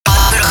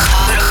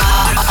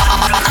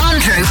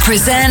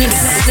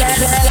presents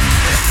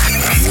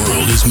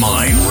World is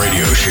Mine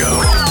Radio Show.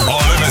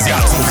 Olemme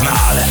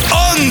játszóknál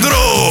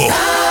Andro!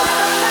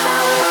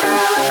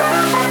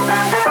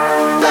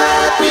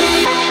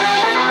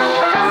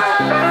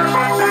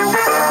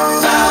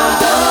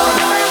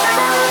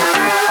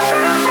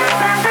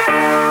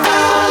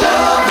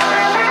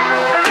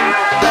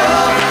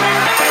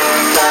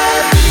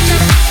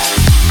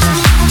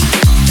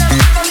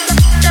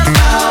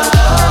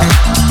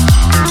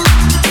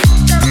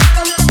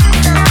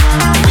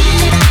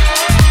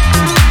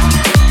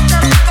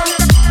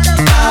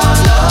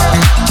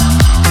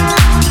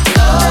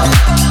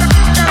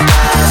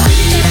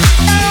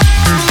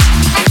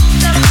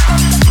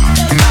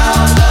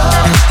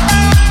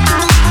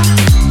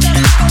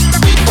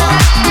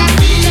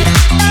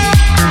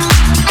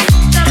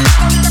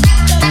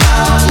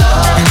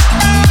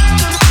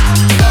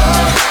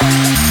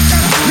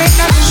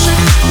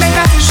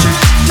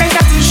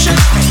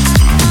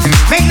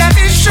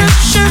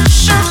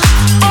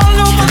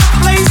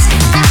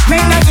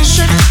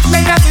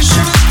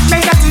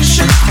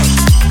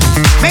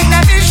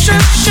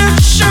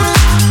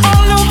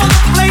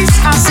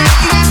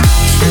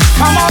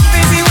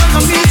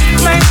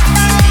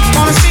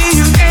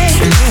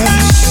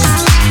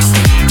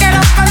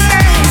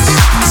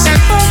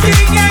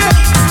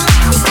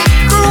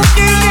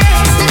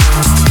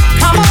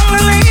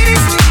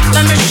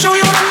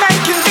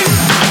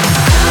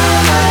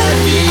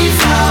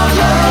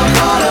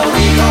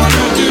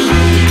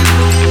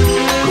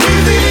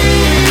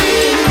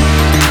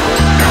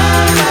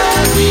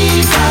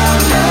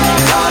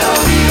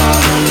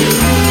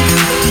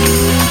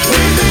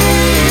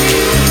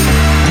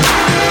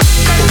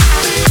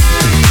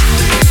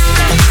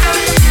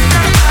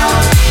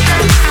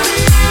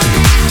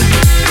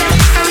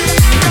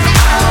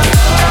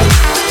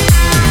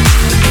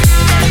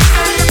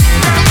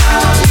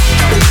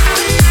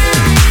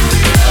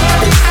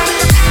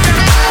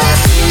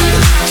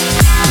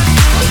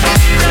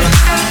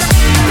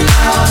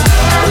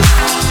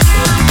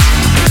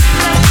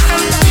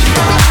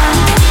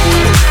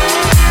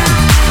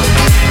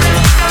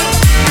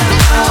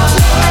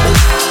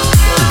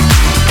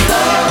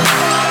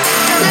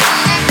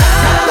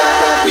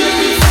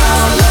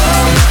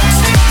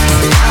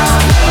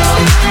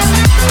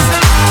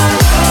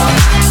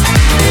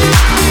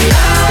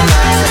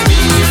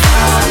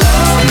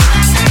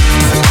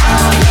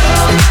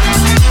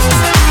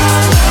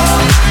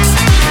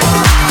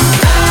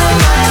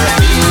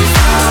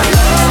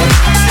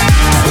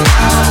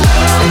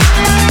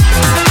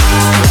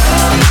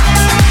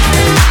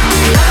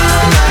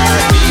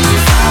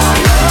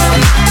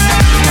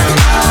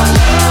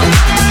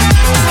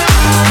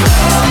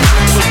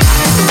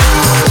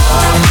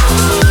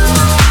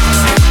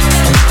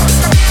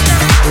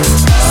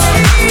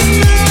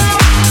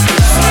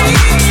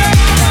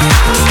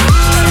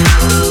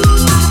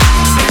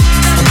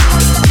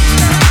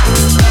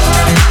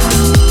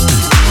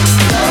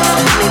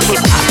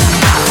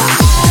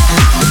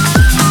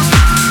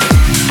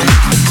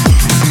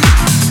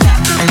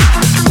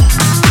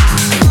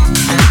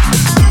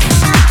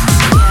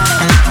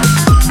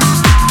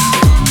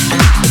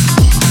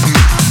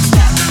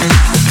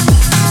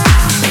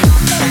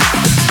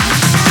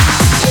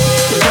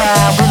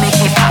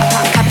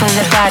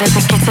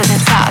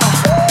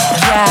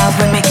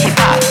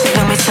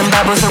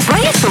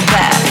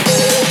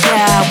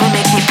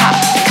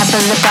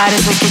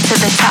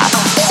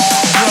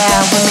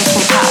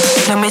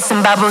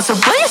 Bubbles, so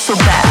boy, so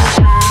bad.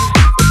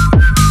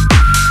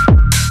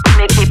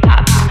 Make it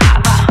pop,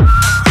 pop.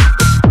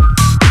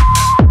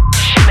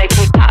 Make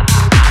it pop, pop.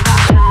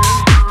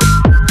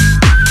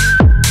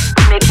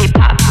 Make it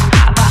pop,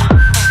 pop.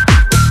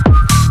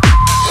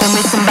 Give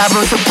me some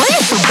bubbles, so boy,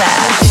 so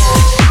bad.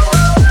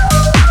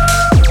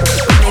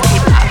 Make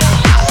it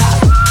pop, pop.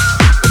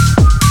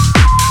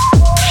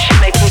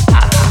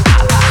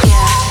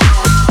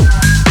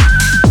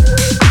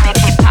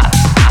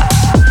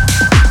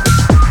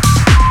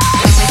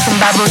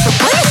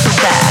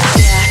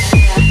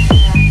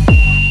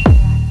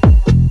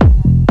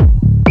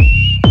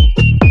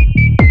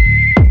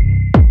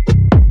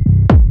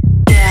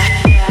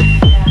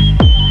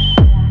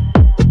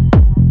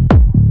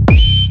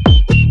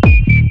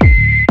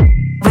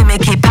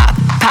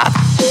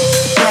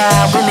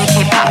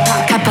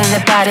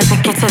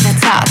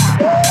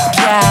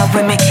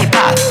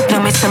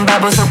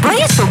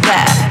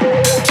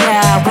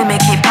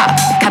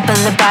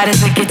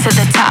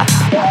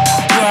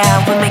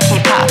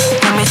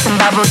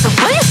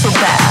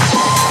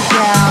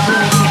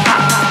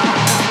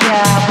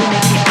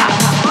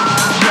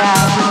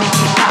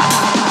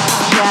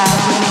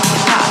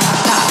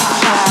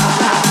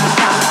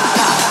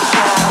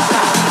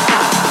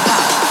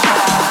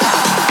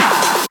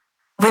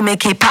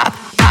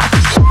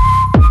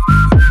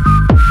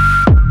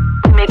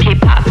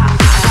 it pop, pop.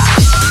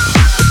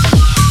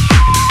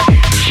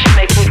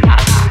 Make it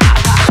pop, pop.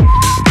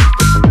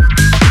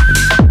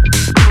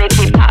 Make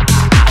it pop,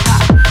 pop.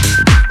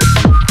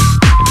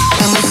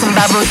 Give me some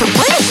bubbles, so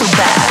way so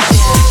bad.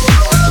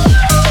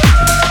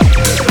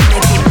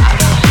 Make it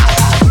pop.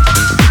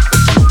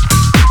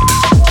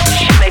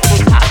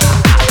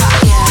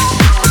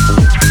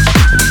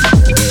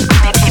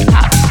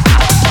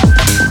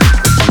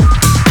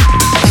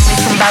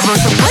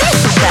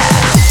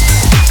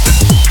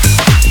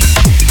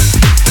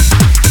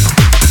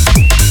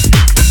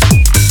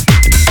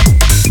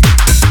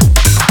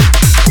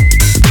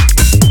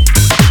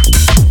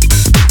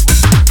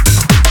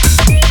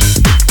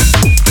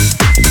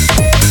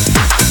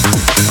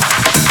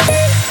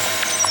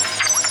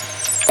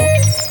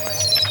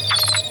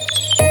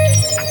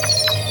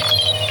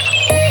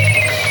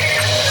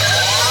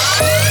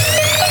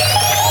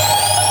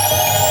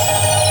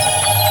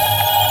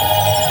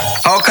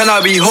 can I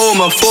be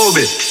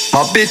homophobic?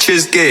 My bitch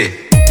is gay.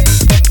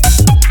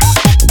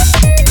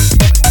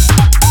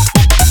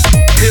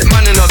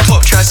 Hitman in a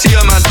top try, see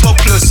a man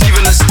topless,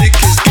 even a stick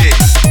is gay.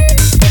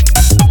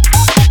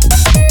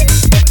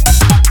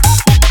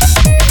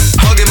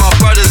 Hugging my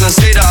brothers and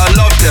say that I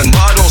love them,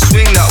 but I don't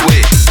swing that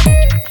way.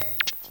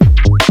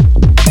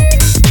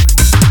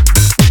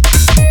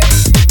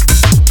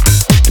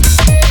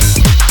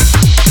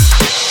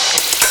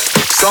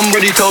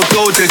 Somebody told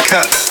Doja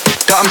Cat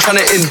that I'm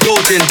tryna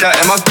indulge in that.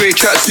 And my great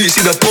tracksuit,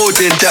 see the bold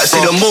in that. See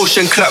the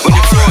motion clap when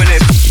you're throwing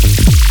it.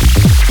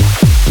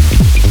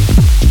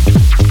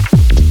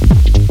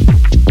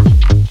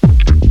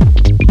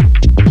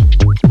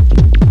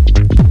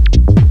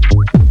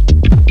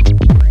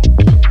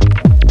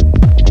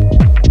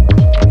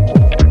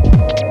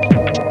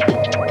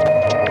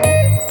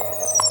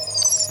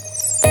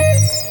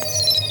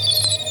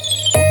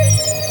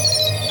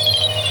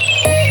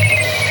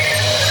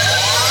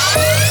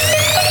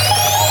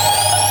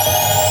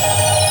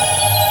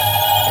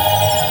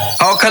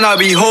 How can I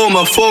be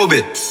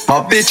homophobic?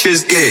 My bitch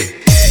is gay.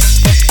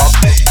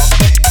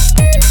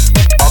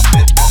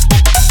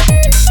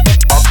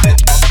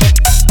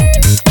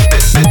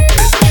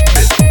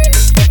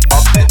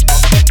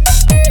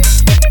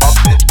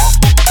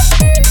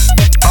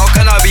 How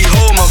can I be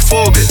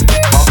homophobic?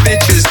 My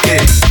bitch is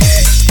gay.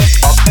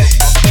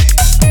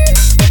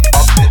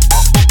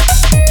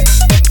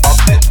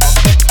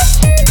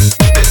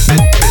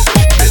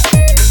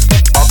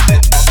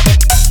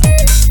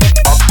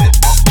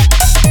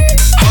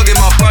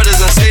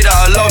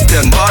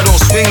 But I don't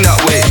swing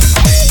that way.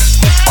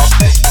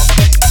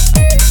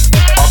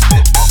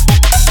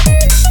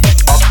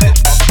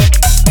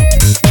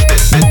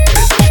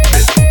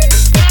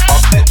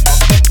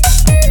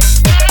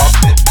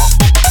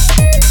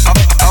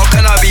 How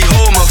can I be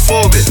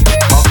homophobic?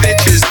 My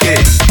bitch is gay.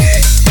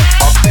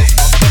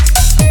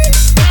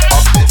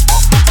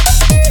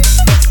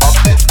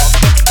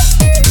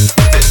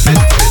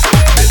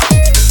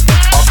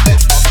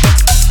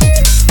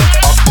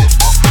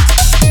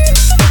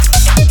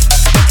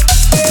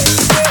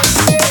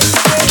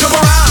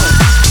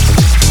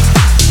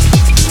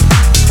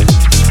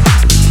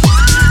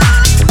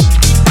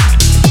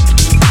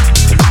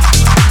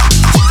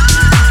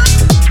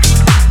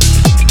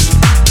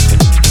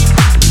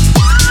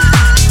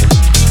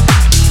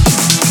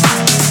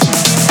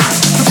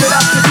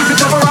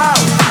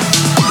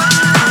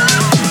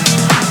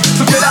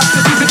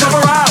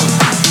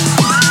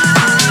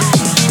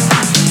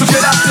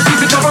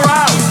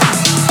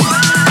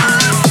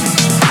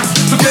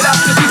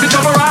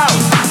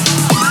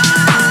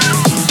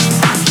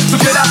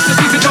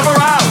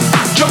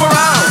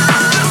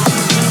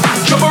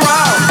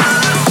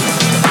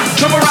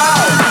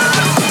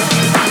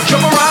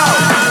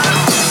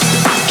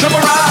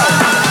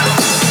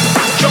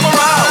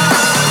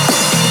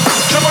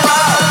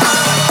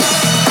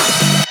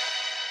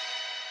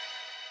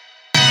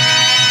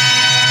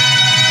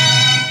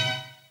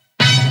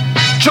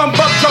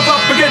 Jump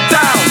up and get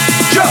down.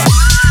 Jump.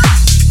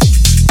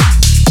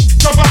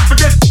 Jump up and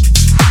get.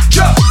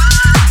 Jump.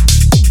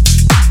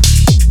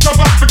 Jump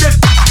up and get.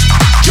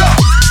 Jump.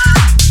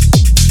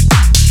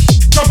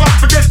 Jump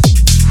up and get.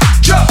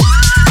 Jump.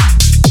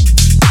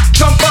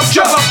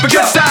 Jump up and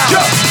get down.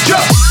 Jump.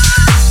 Jump.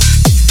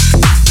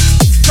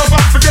 Jump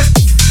up and get.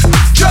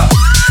 Jump.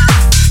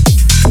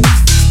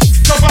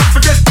 Jump up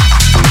and get.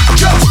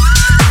 Jump.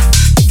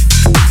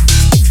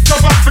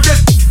 Jump up and get.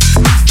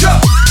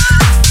 Jump.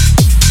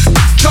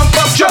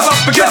 Jump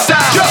up and get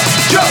down. Jump,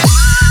 jump.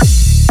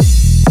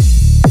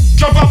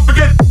 Jump up and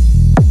get.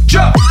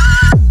 Jump.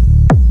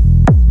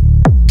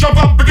 Jump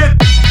up and get.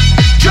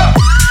 Jump.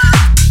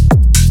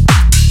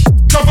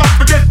 Jump up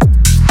and get.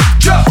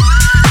 Jump.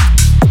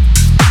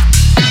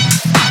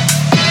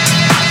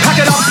 Pack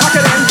it up, pack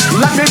it in.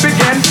 Let me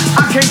begin.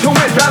 I came to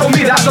win. Battle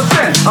me, that's a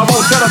sin. I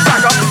won't set a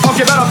stack up. Punk,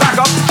 you better back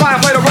up. Try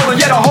and play the role and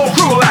yet a whole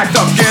crew will act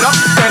up. Get up,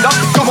 stand up.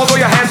 Come on, throw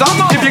your hands up.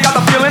 If you got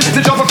the feeling to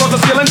jump across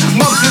the ceiling.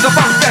 Mumps is a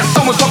funk fest.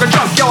 Someone's talking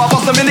junk. Yo, I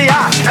bust them in the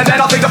eye. And then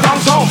I'll take the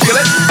punks home. Feel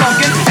it?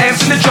 Funkin',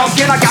 amps in the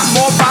junkin'. I got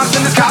more bombs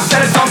than this cop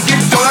that is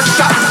dunkin'. Don't have to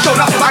shot. Show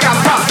up, I got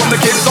props from the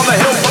kids on the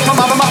hill. From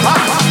my mom and my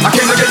pop. I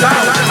came to get down.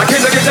 I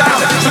came to get down.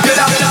 So get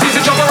out the seats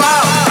and jump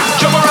around.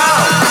 Jump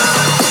around.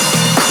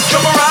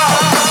 Jump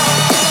around.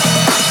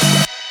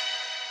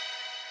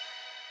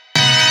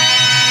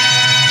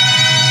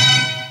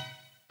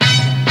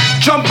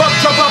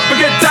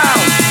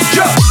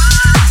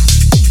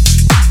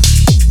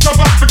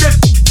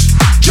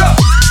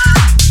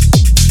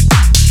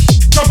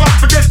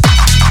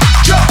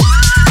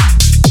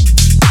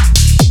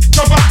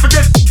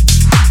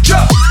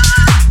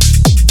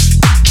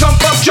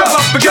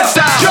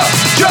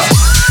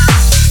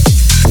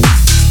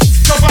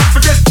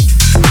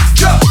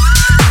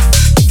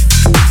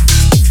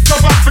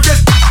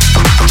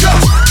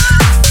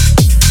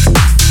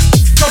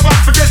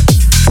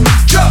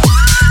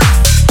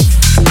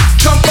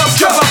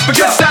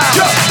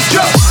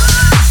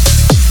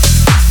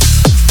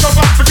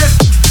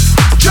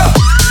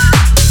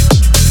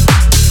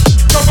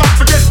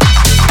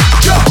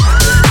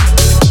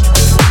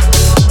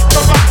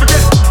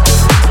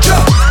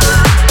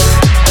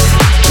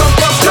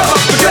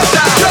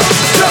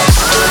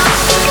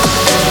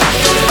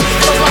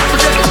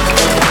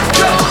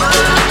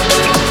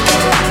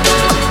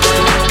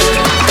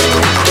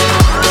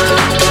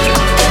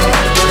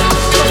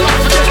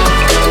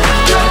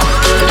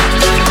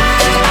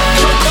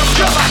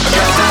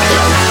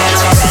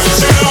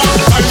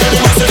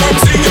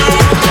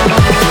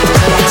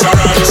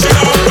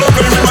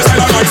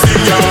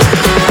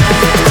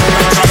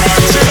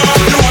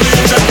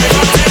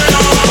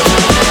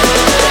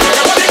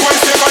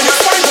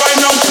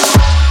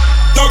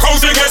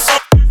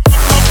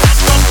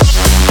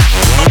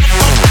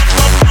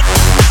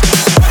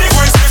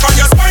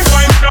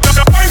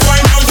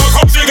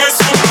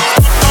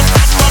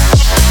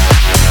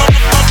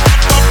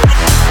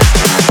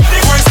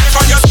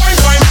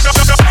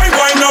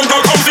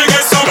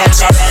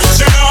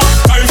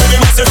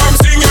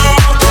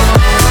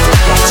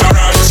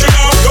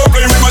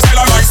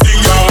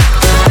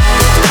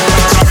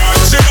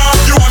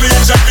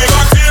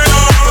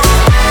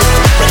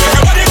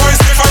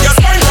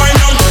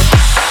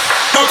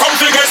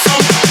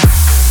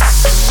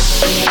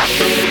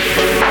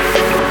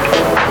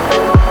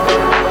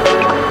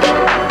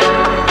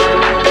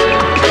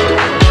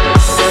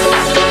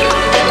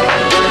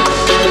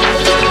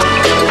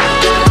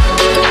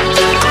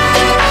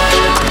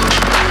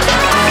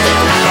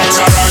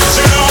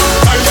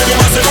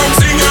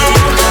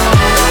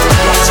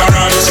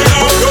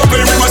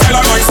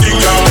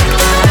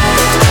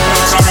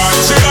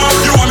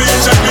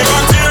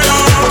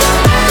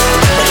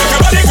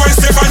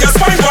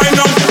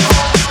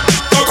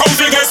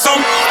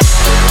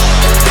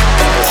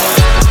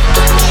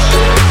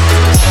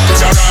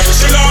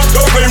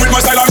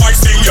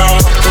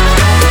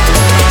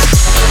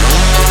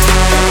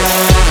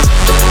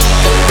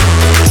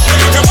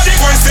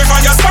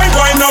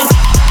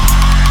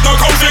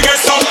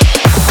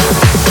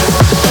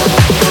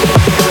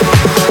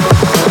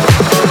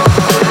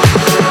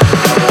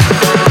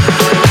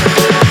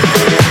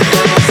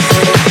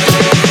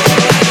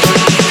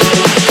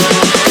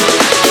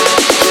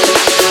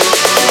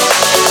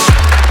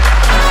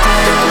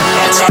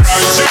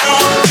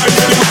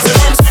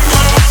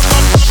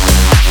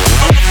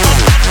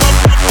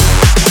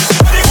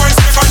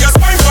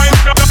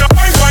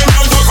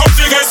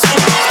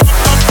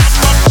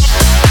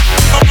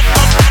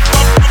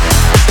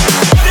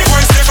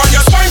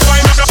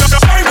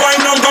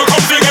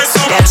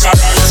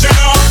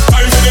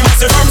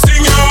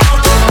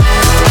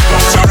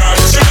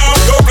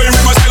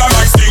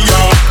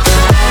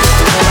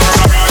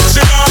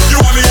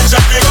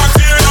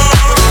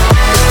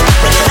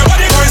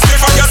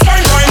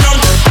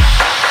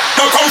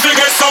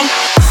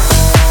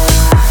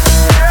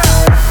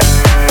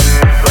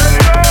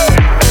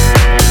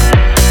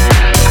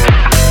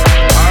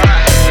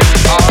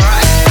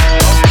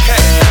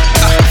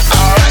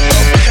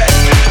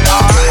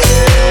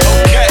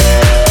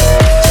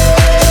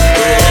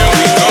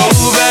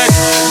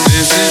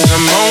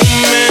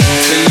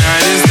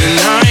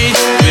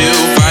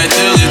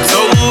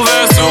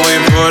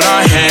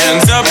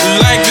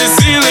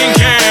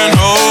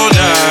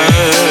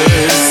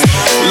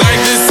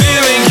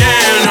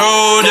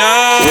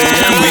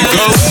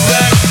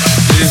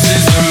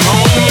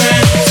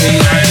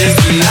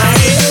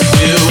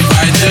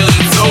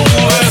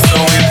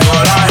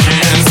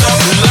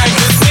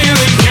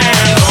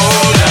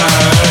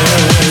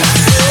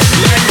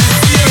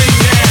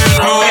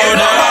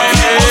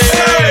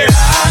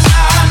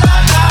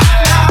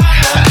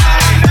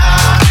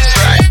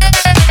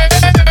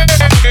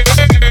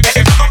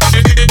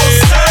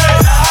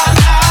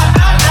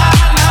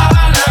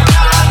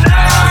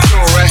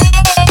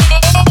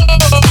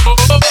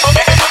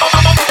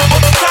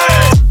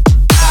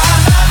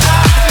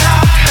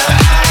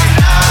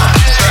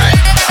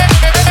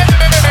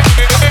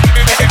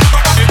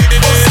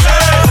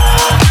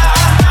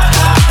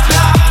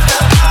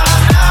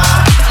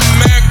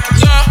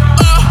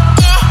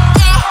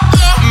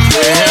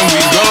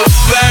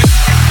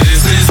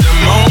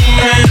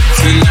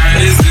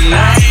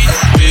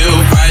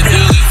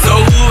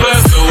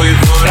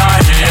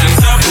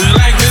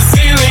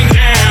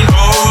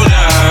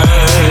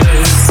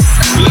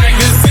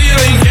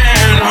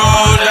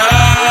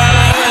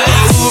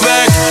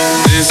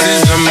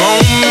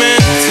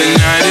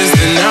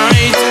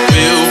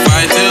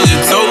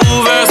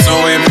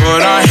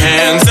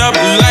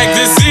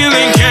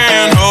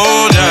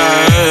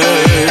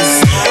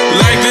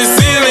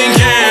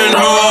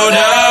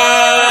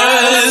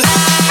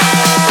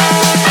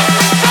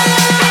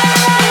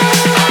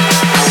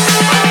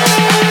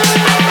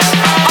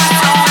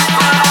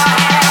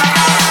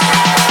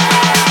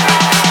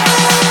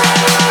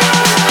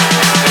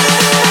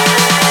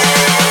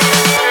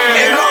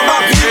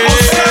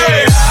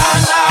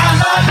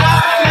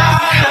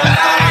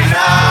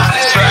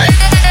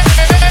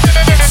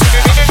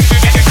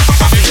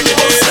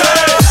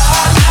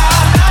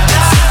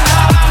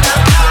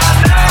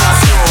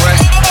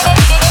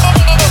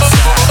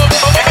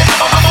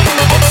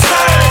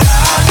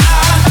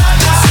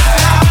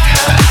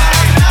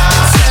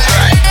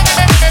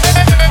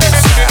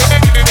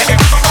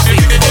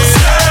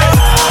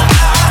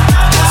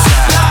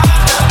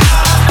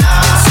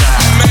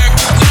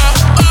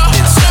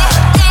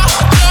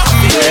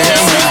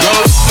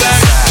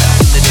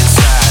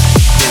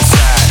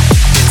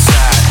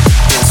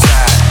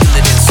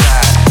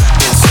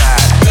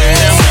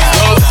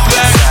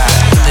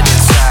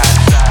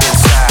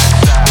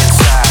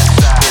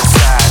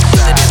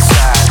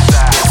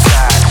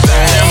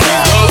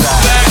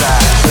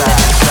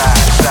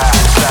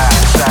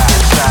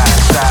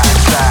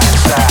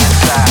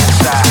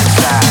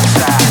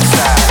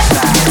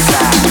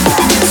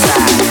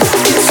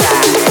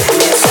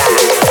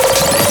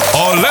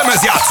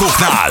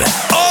 Stoknál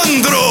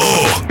Andro!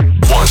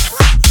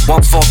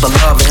 One for the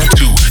loving,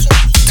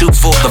 two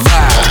for the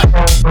vibe.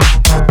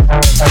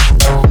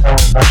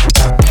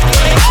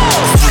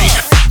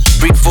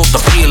 Three for the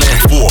feeling,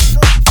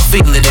 I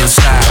feel it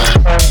inside.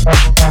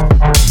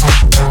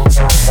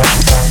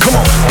 Come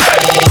on.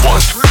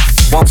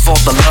 One for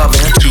the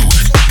loving,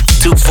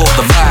 two for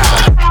the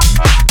vibe.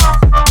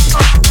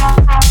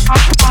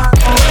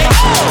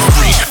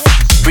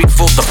 Three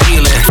for the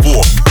feeling,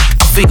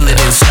 I feel it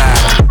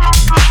inside.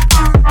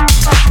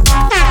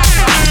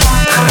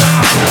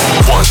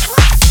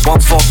 One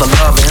for the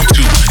loving,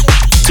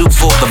 two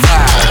for the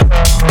vibe.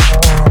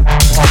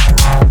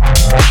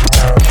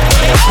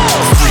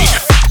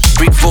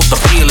 Three for the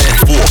feeling,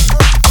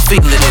 I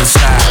feel it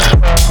inside.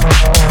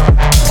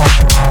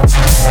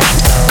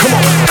 Come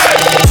on.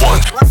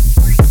 1,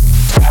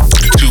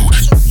 2,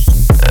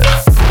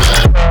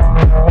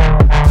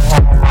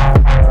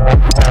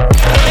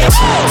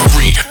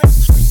 3,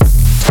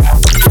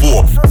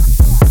 4.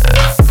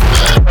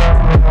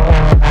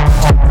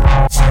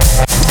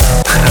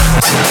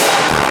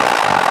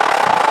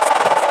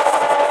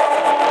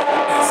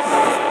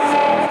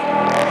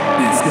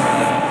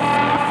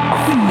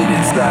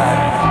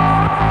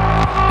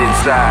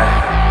 Inside,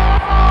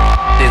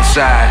 I feel it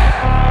inside.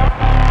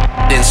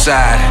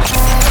 Inside,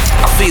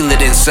 I feel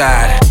it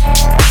inside.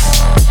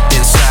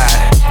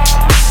 Inside,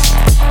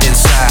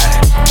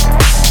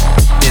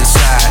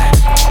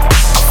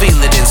 I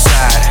feel it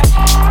inside.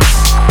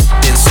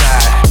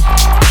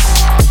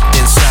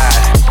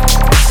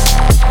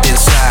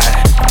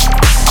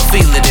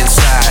 Feel it inside. Feel it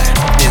inside.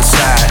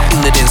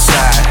 Feel it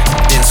inside.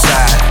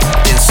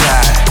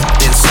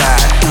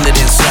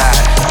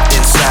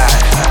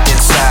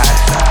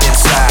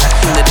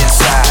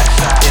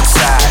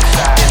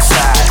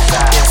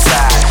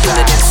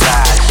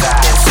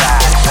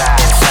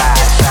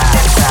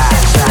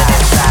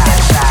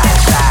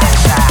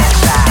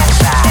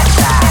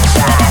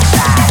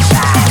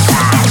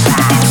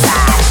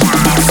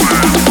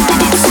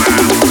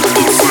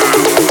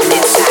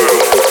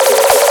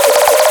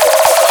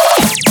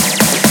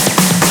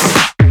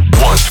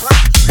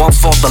 One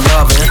for the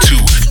loving,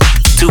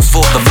 two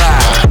for the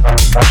vibe.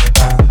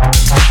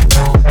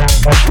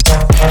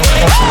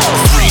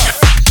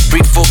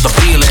 Three for the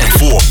feeling,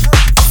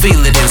 I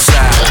feel it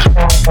inside.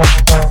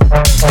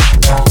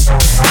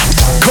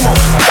 Come on.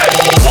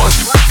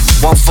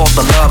 One for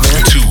the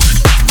loving,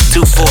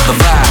 two for the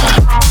vibe.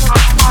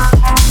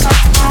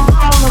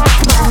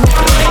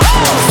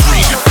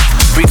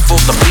 Three for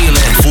the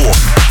feeling,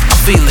 I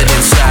feel it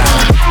inside.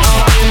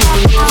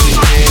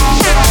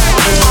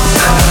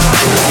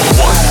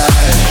 1,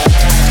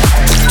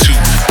 2.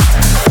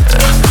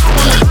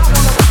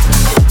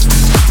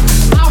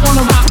 I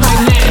wanna rock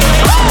right now.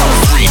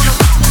 3,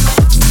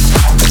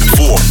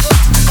 4.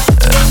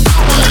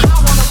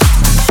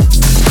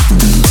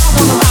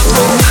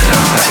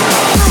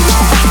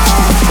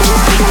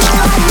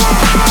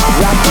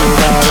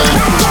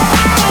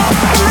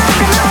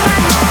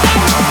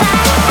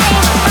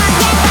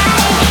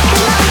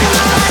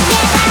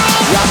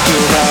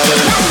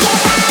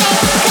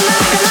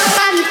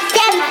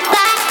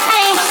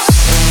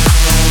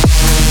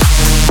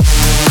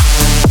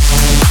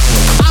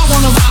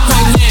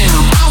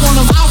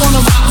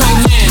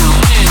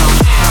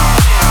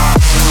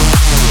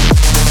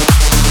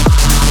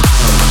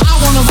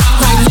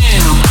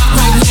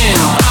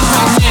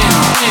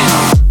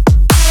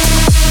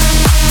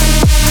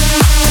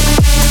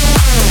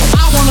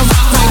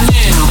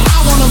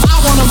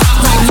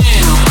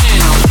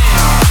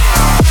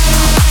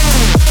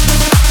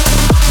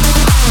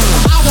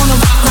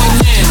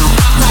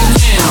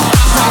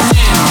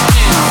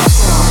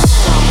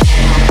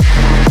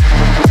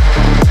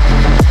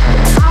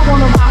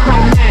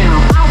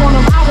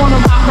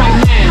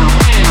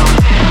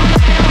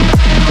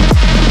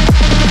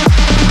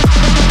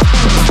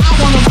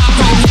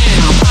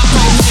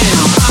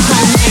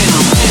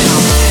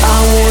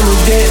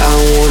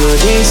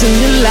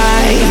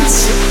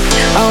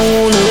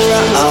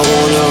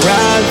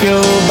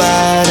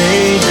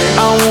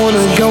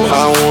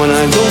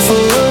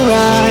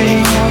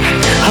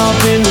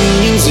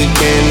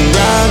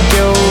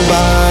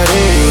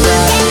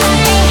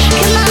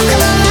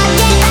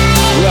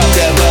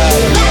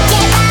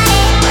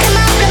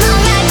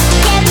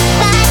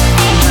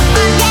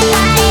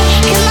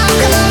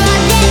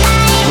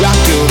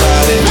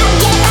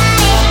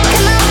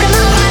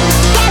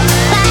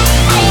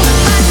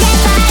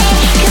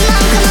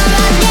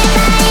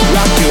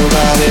 Rock your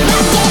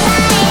body.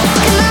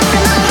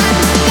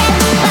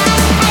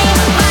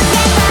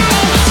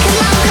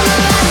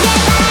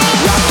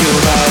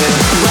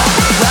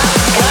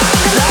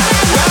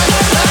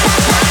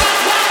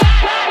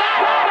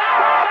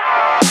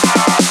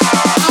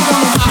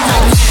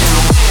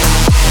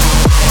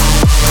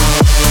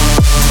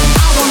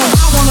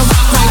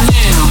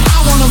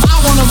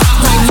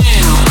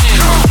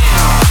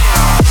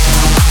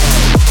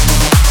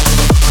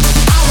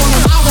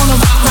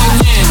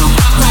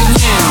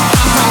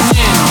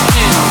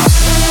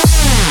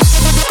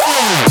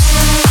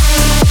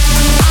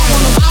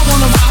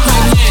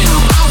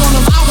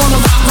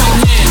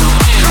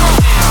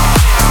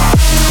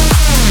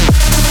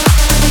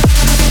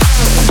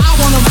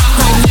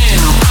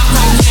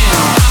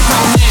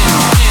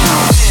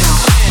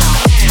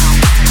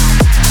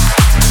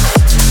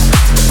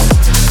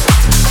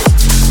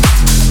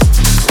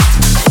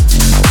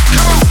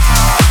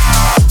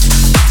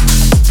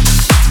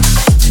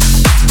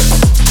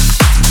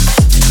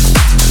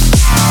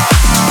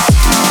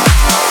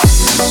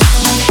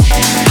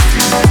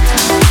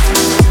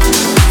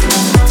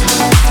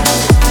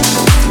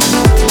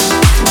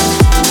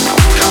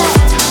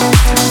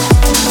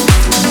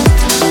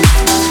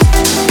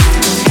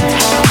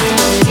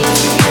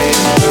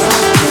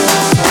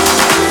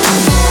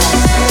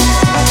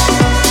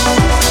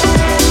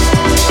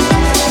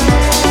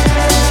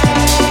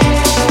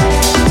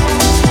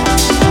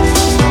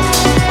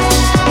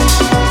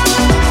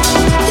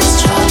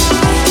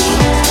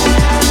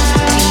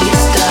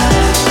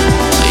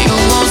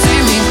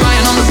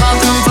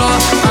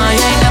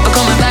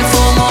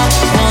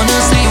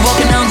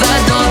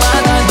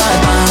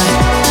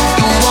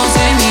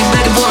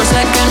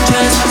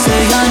 Say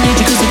I need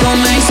you 'cause it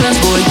don't make sense,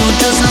 boy. You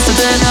just not so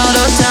dead out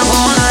of town.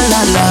 Oh la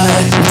la la.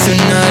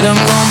 Tonight I'm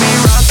gonna be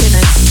rocking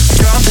it,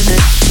 dropping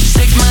it.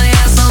 Shake my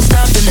ass, I'm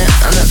stopping it.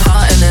 I look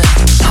hot in it,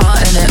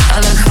 hot in it. I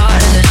look hot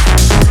in it.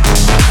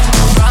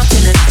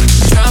 Rocking it,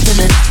 dropping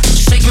it.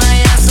 Shake my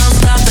ass, I'm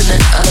stopping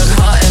it. I look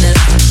hot in it,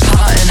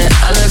 hot in it.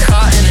 I look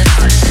hot in it.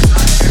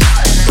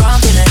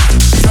 Rocking it,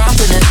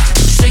 dropping it.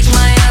 Shake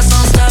my ass,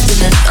 I'm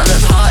stopping it. I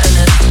look hot in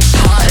it,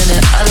 hot in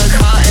it. I look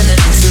hot in it.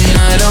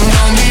 Tonight I'm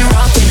gonna be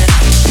rocking it,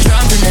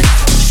 dropping it.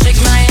 Shake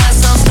my ass,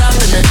 I'm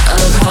stopping it. I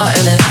look hot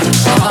in it,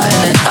 hot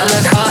in it. I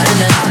look hot in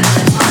it.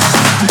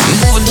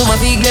 Moving till my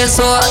feet get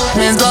sore.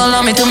 Hands all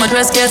on me till my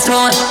dress gets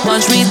torn.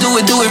 Watch me do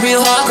it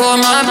real hardcore.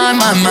 My.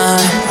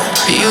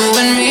 You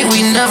and me,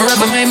 we never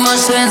ever made much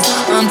sense.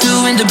 I'm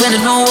too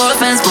independent, no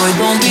offense. Boy,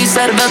 don't be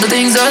sad about the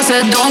things I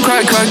said. Don't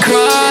cry.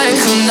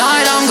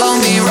 Tonight I'm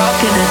gonna be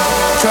rocking it,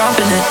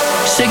 dropping it.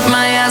 Shake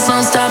my ass,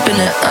 I'm stopping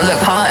it. I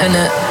look hot in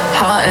it,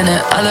 hot in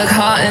it. I look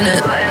hot in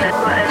it.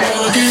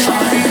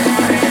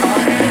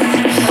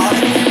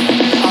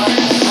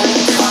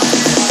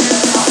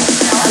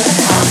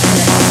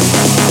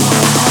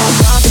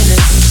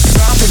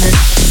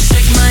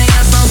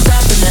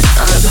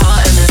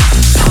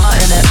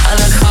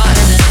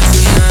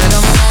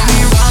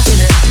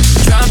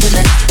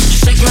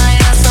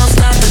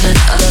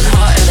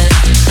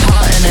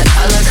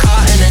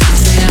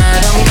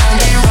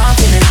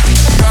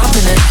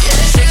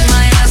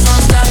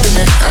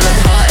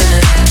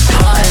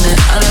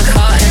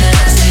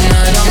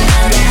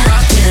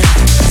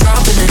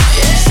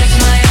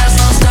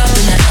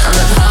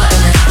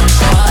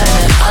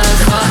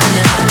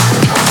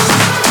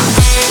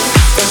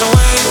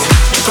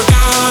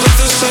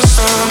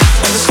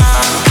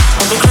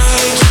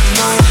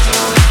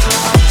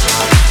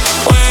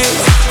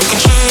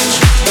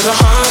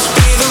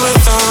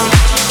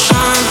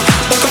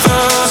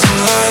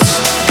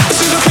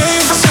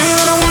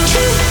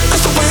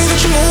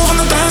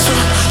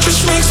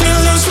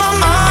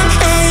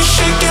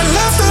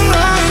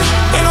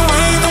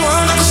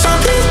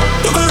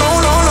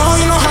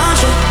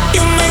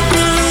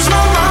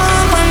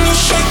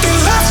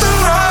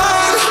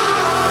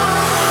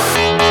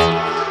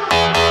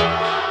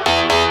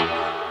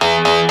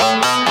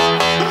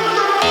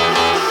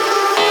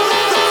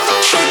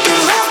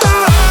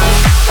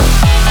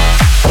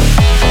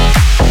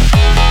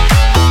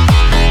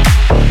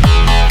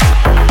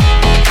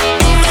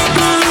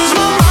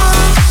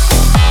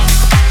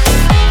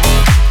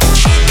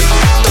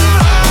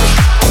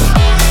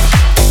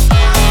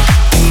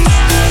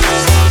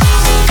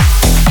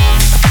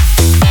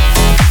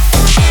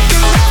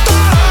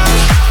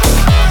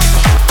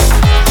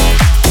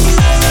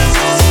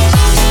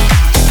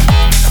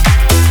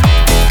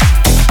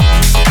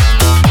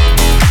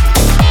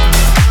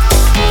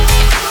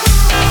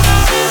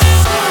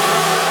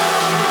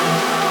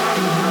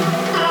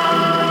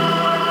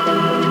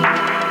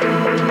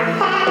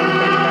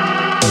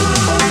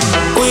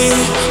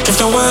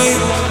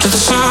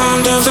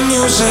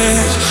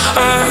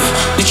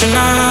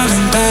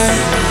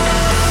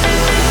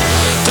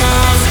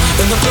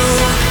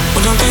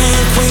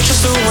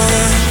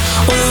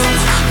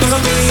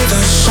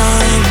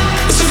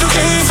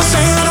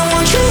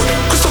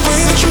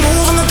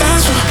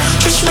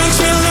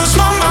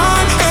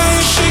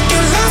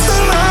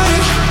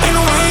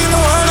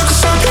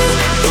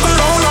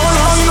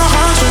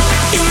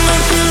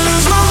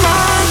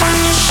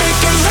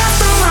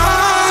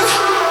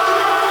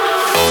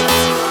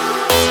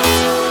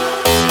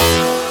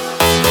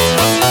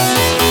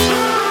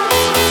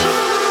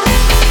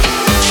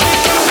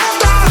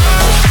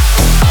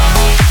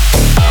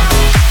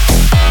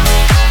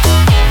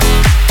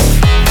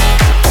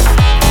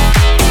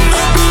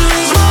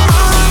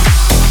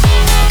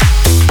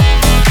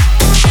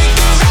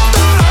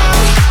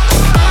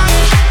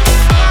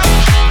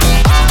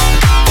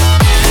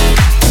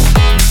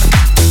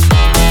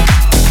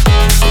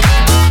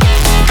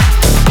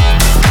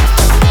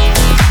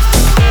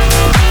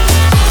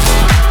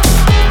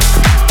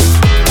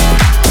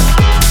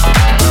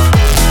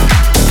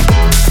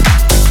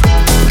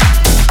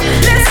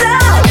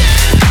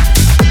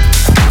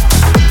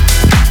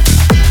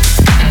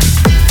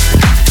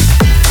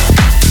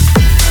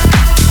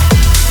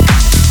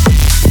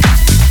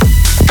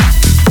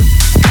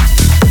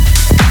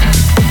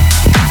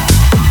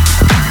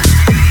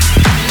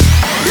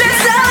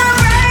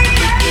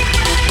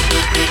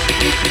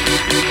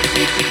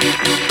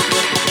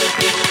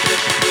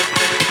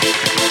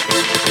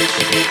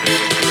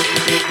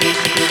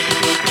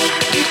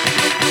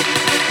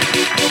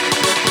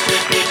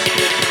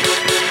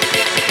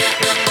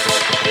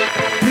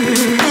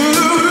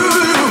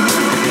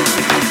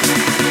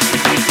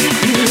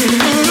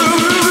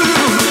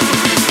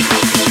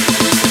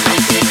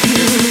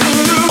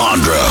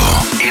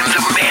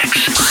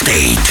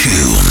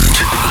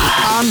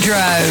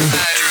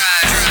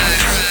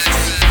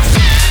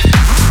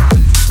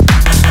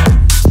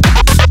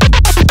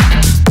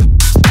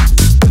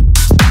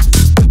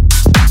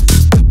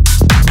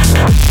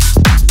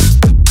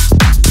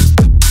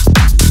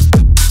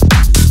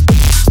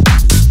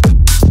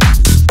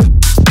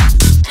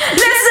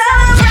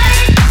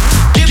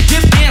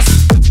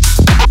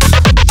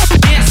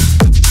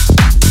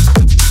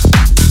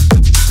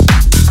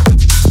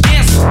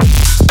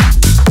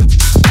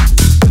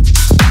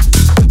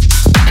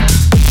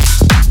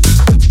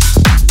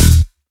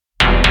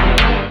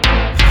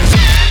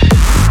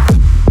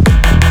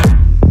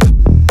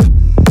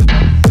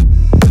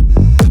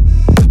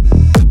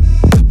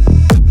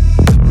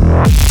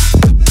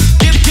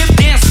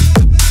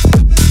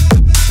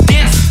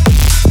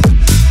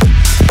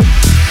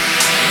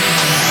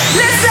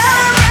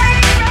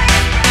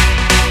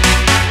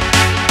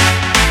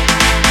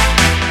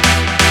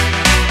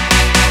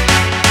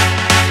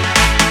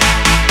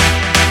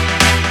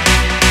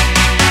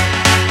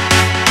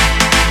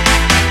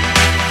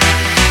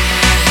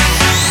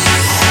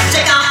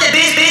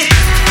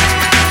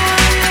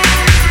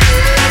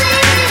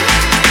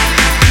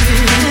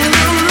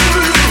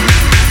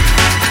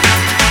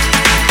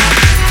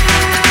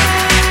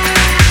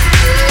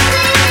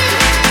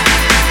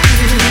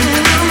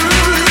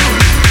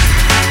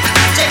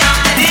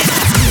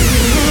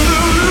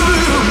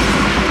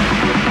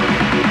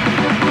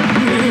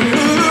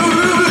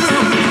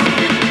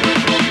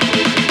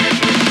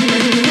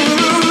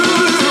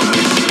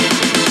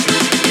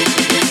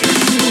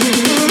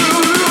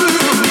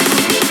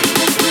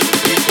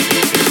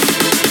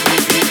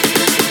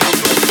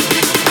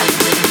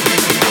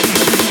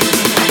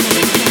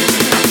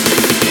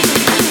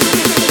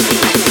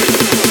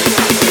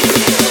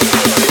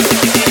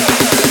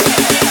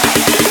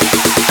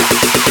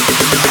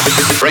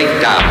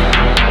 breakdown.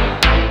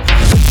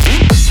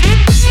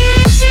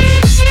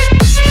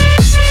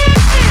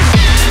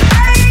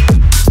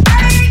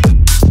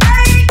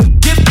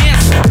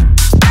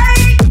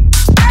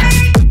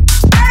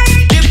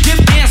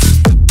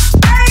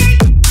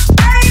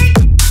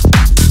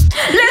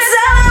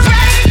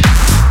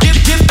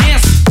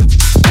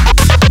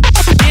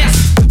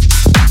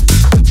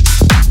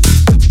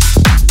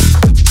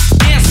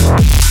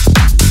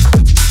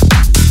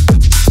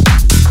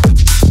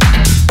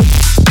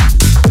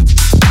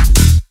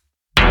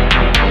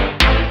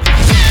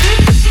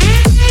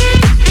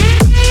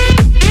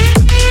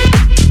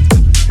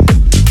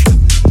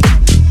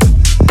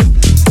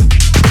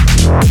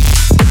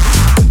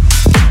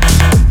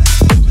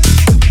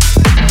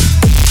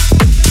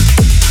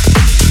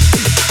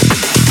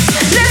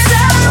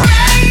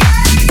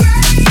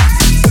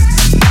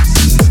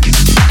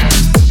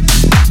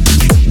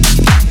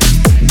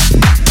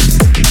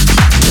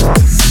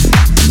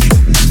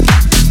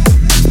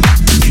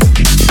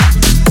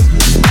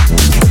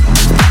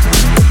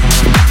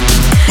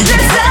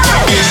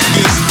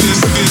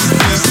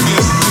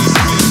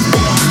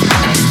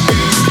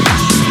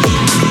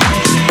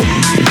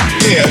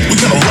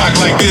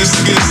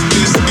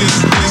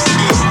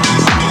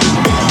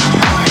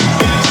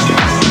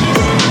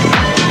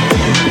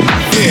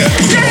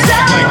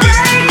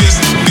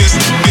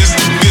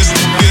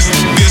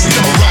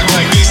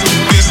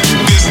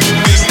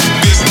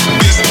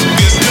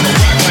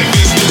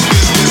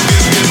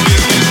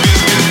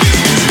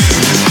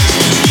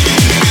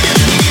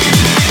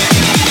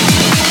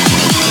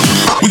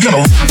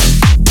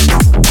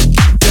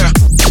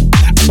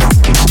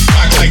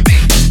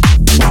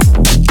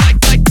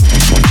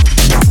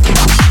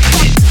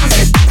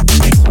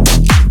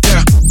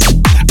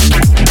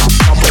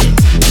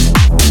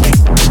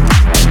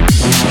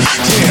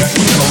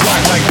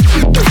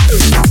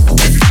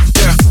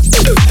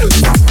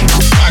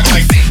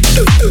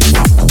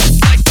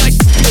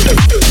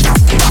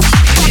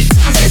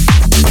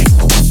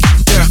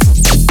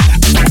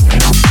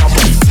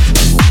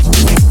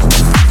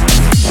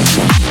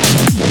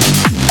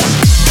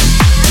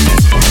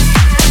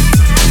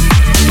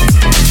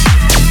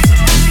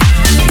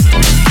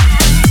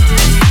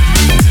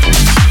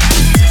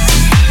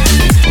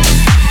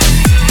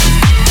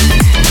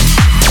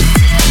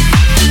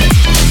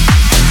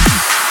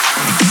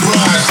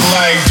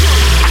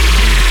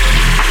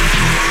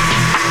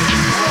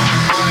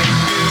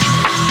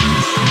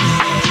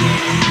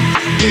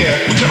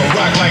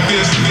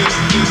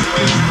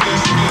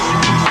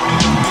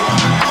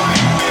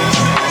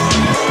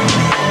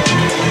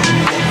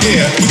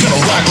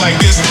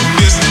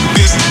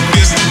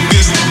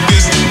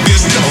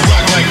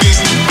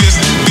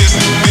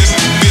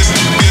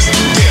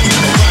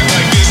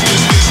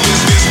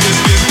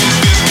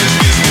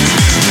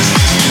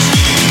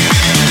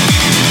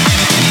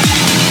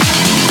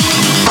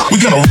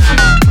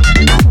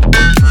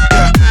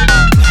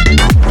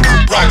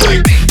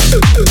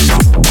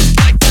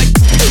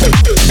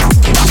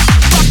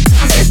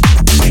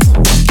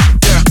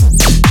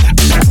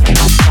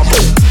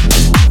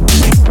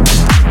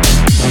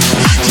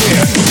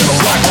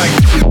 Rock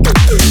like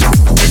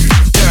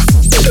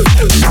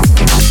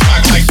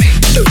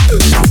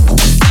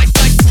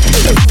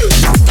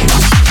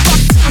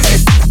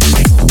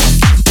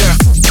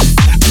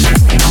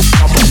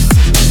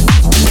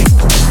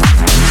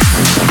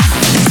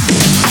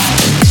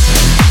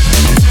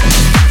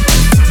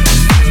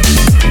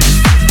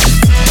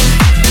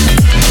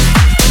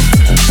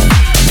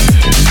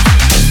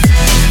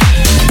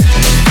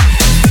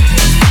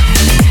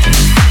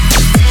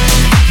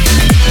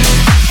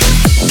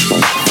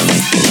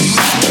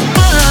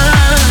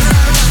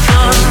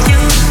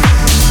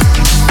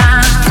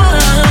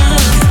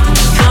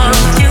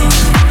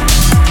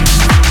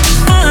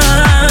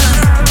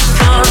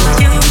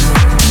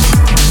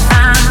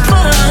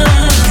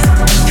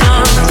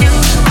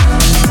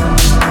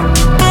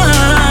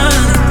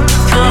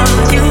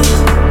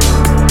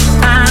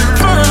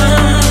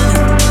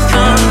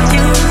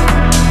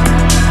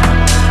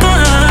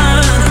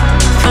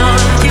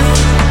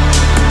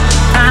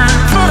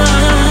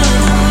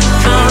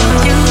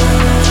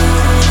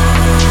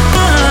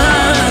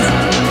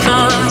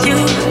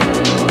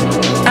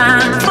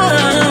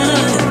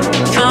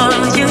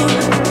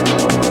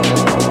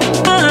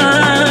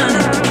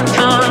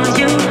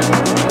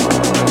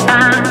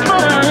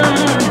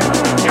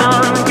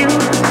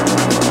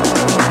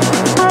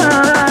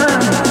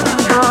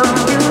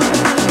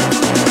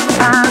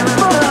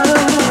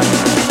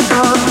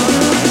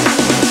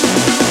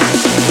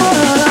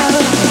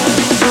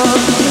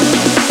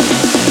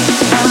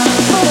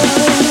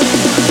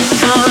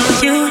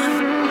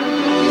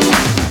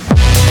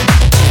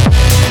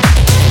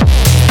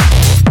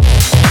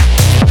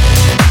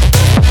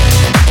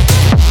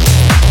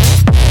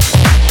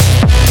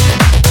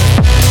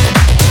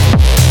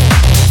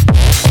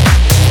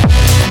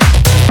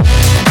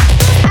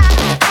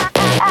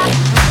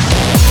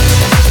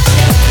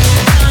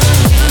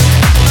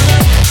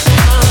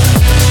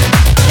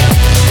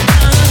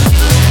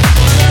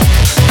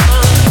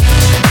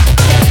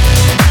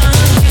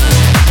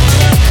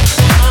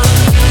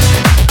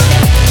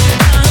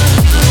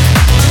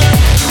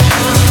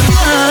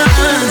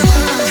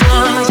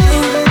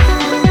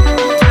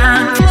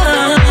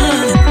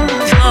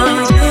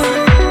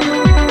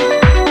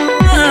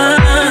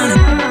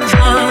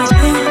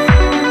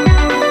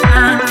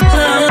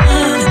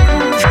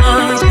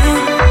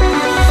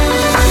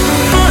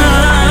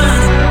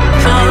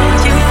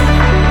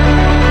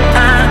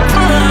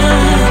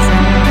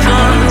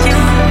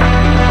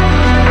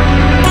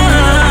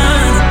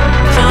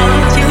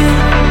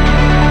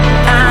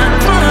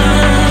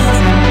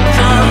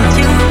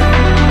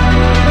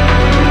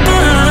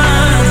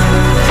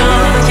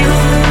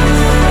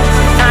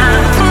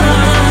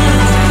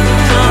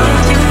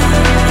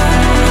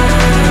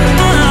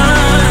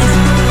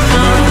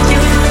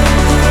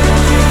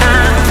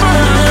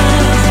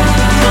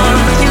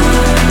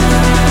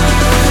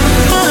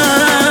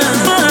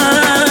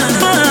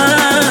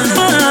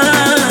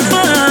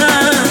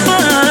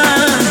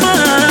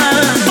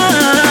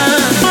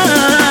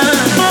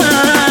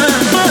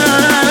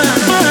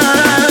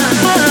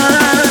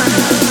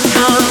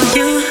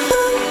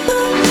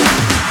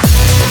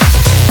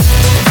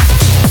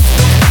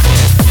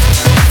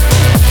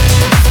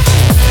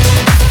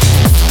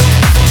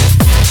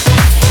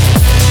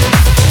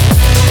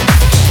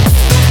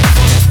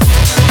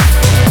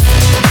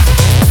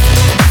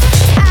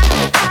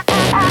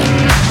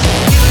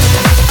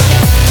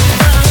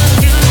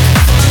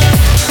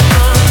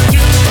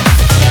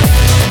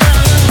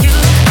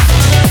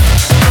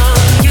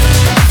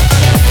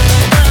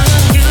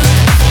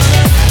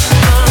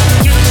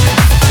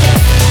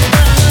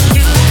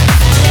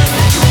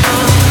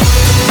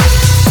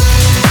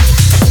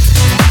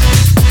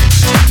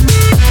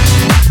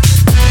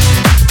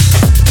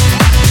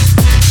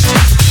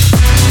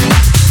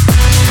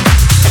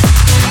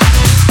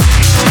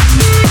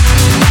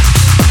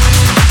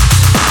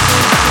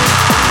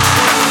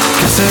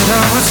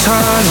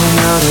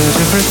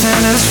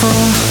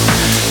graceful.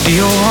 Do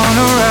you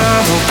wanna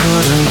rival?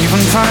 Couldn't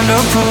even find a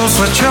pulse.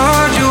 What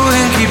you're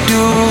doing, keep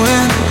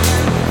doing.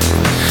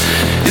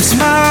 It's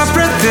my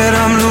breath that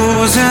I'm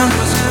losing.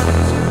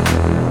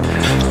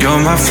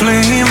 You're my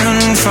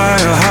flaming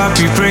fire,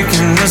 heartbeat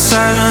breaking the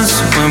silence.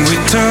 When we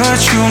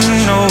touch, you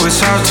know it's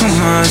all too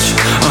much.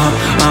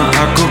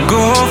 I could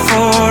go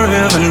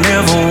forever,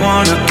 never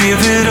wanna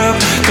give it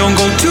up. Don't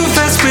go too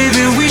fast,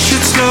 baby, we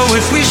should slow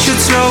it. We should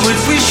slow it,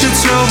 we should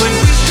slow it.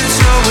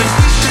 Slow it,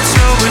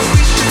 slow it,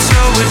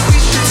 slow it,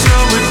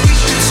 slow it,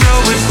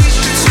 slow it,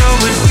 slow it, slow it,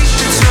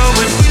 slow it,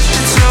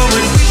 slow it,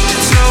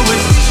 slow it, slow it,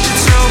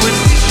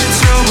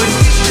 slow it,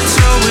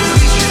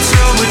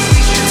 slow it,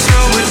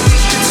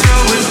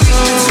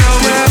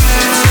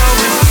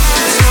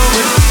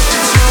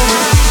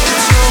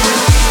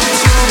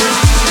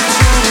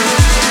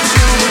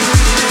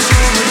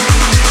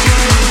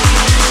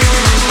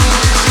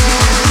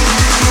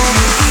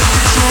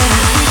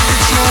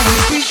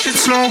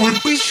 slow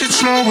it. We should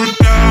slow it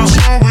down. Slow it,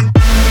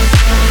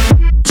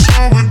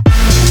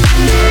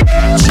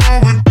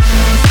 slow it, slow it, slow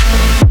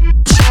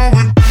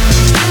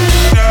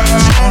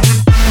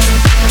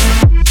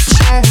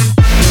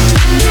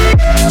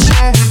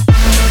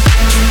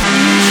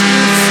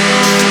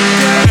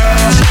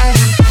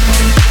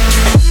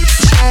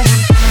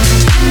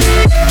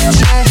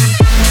it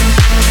down.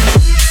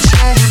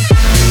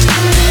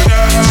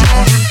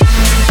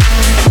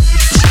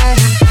 Slow it,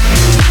 slow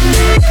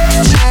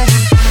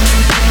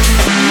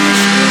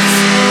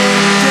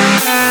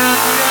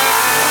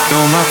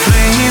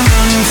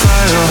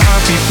it.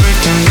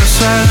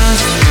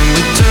 Silence. When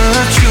we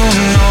touch, you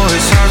know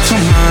it's hard too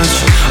much.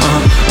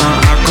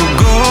 I could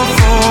go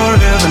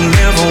forever,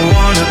 never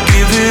wanna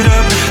give it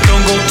up.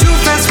 Don't go too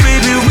fast,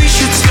 baby, we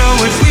should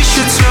slow it. We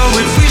should slow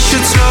it, we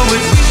should slow it.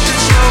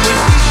 Slow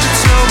it,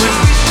 slow it,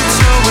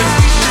 slow it,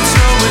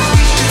 slow it,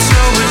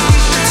 slow it,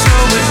 slow it,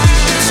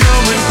 slow it,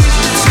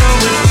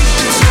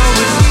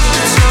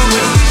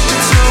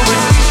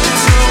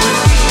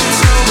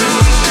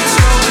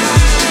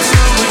 slow it, slow it, slow it, slow it, slow it, slow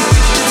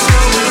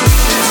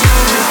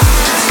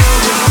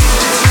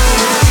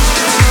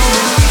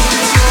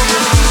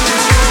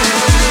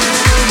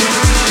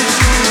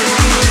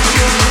it,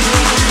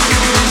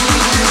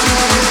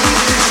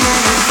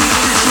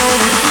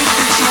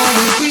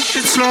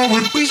 slow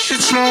it. We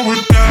should slow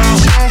it down.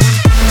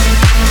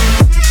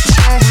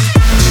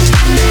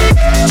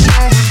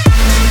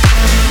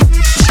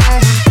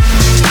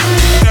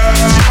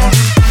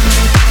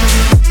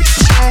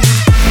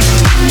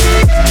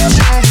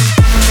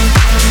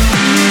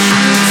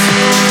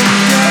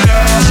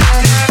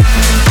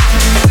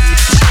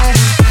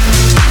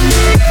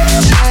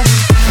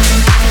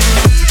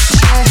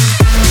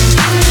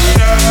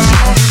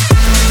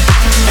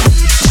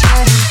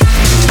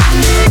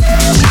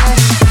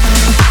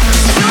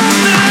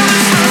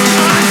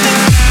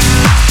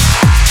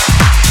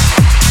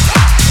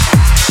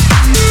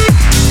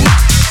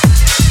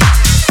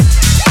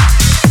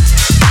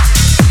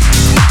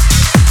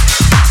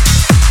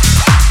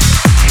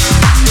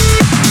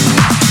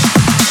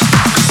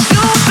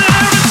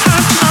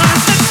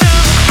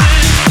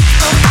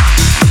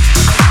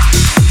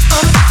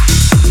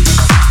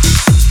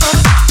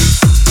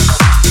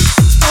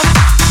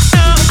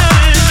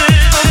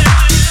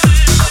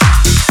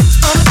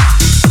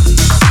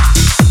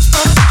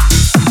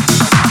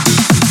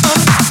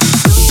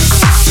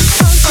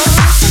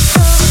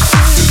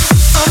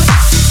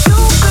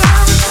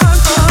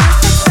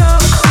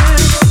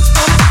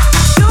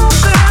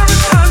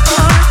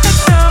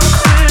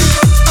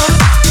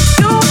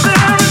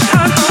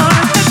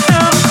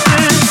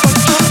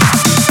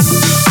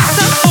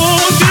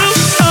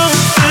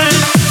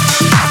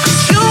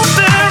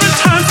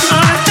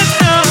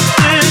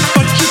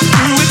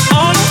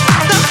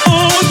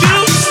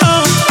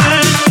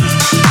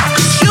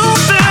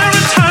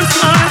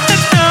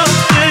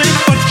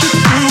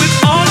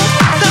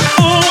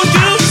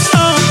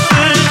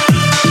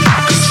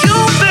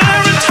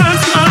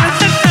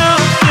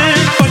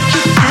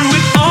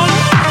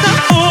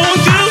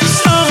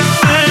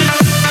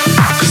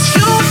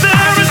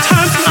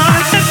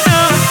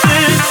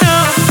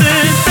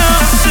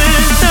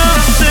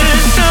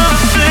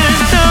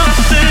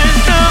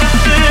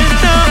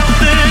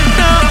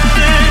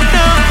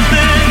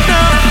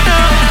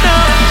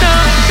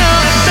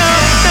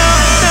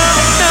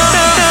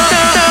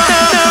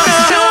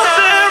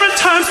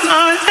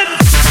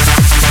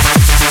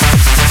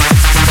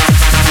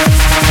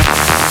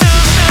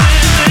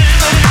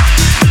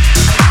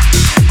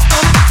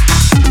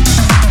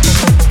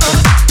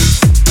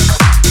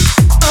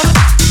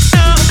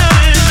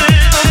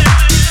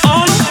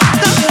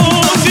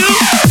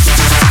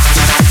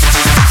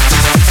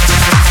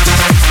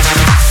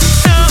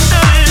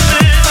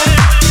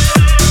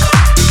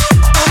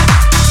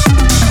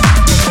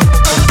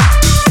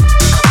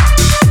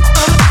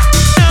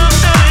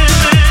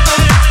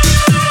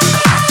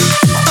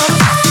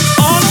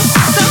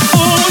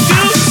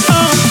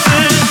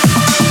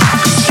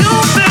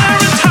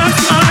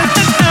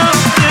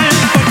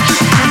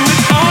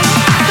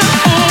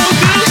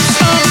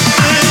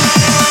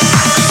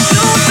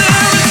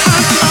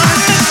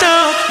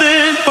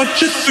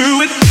 you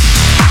through it.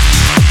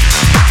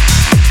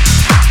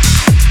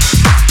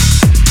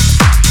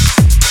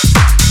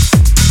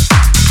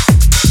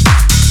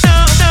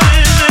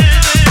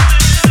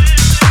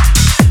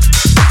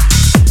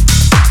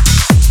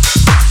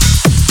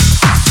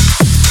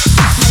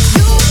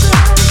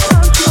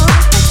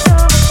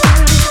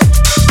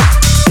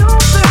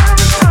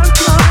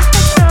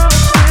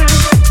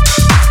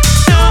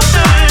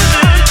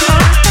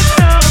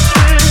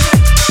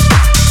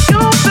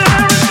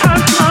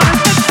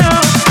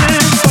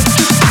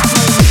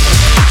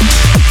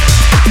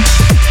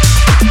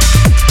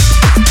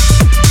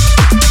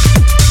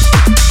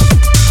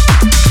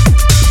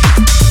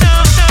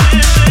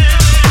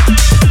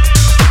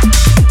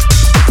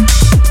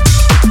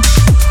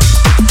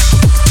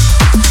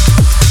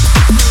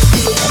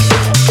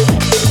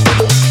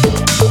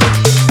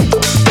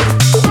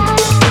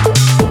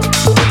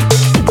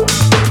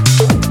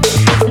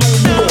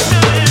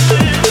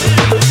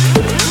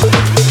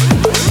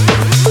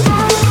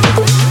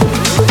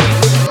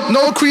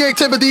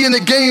 Creativity in the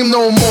game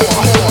no more.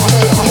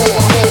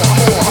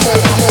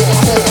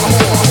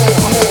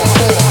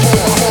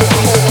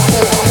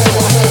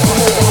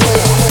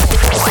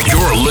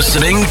 You're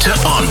listening to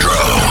Andro.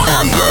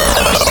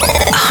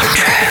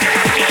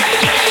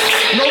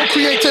 No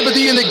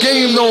creativity in the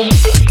game no more.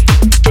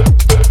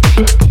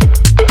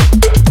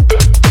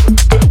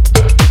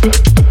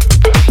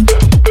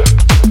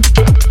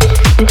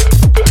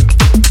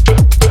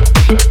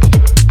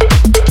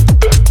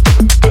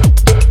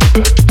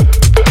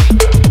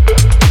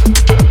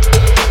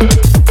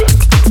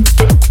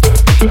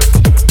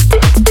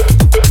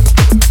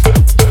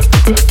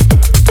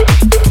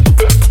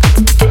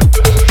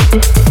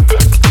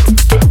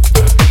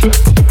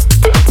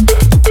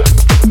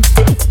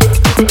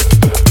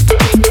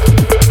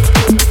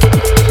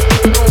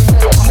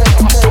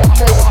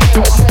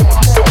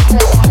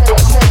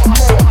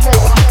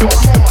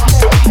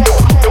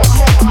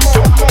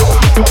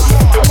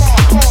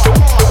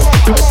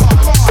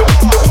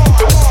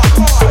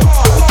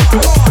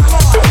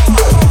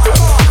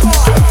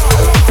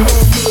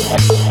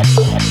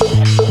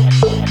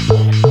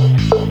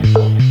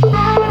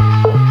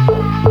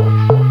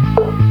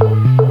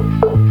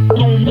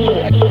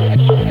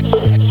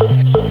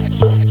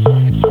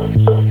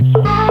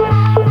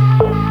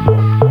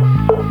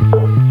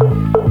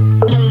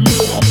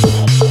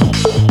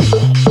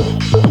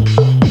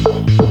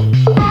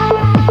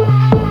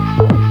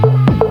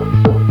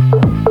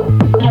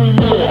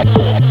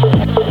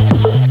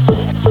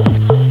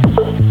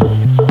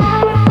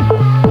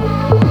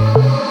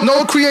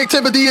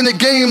 Creativity in the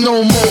game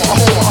no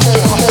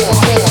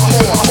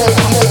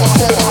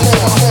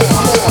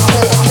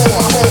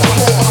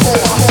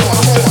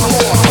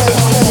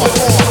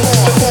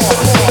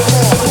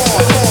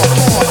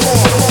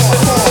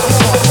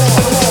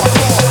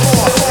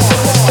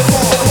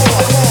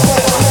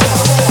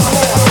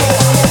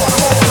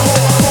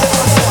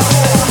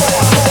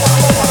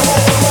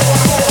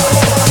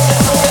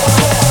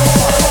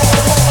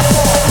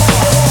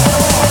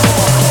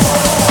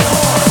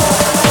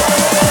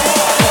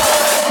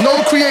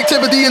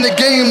creativity in the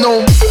game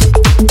no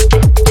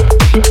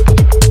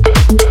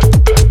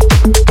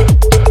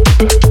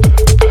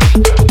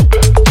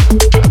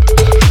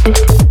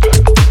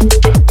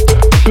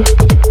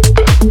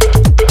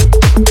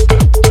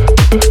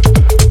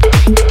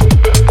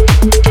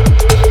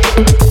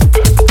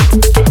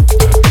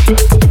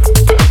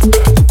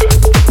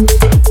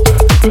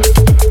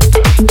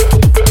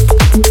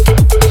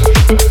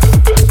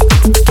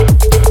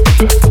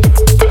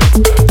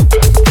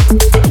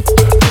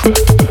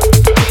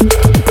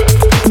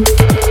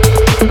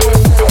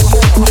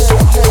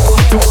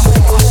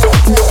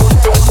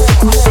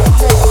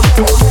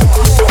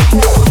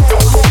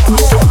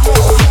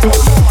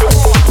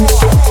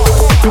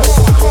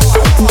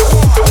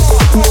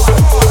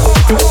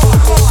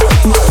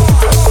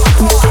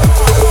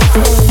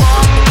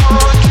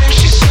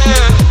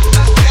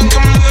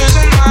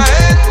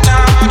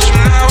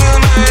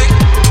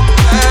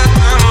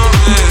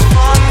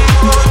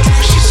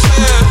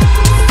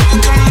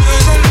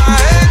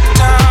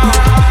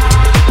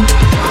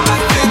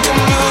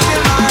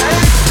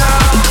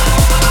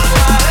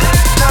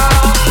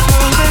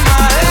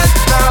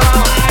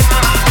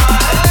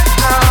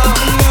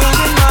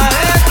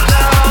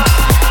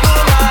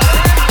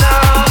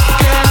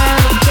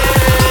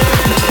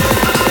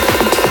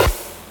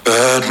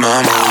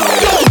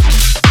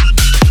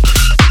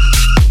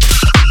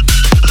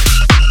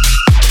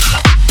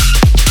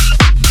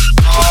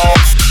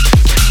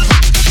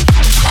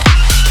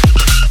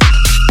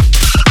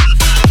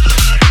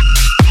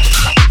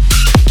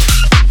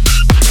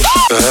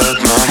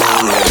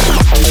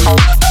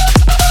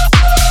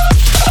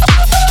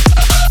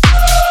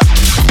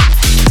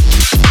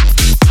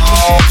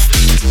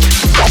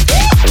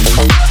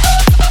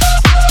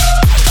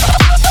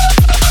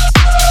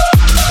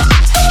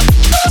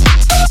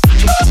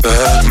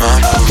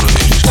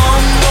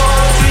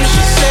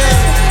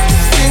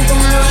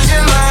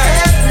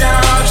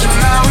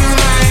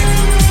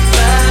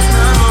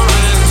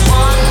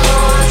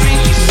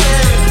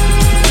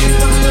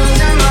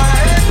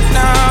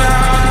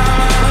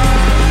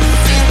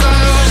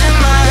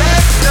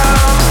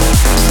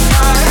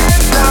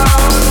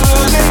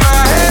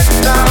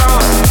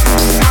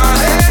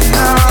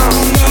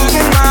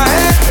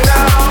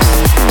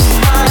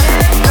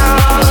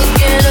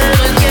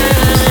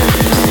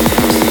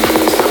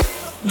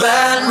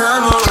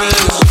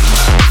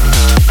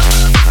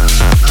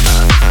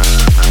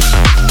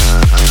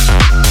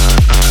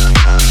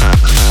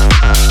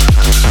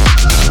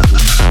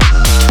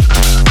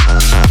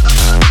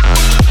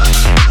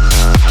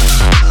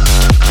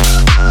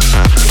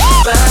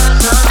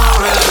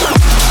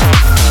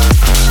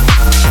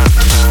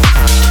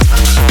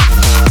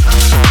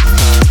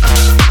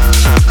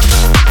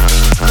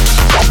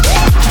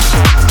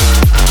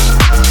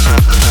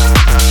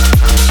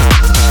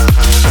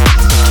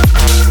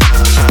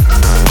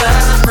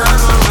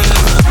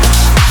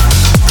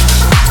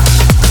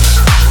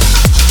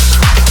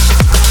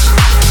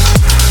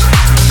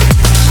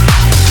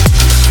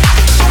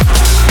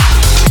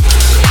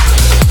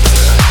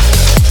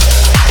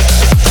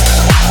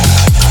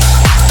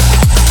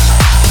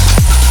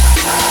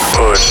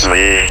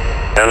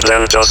and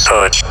then just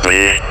touch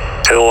me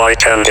till I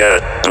can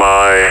get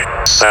my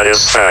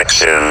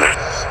satisfaction.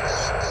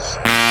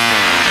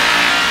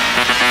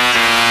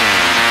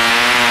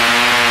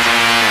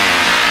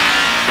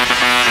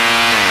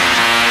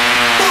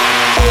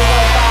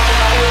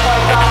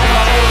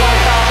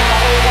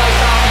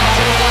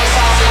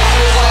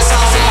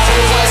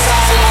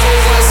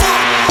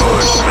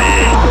 Push me,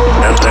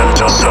 and then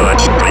just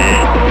touch me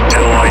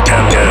till I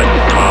can get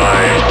my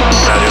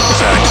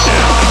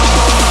satisfaction.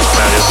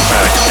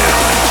 Satisfaction.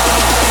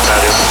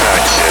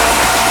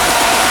 Satisfaction.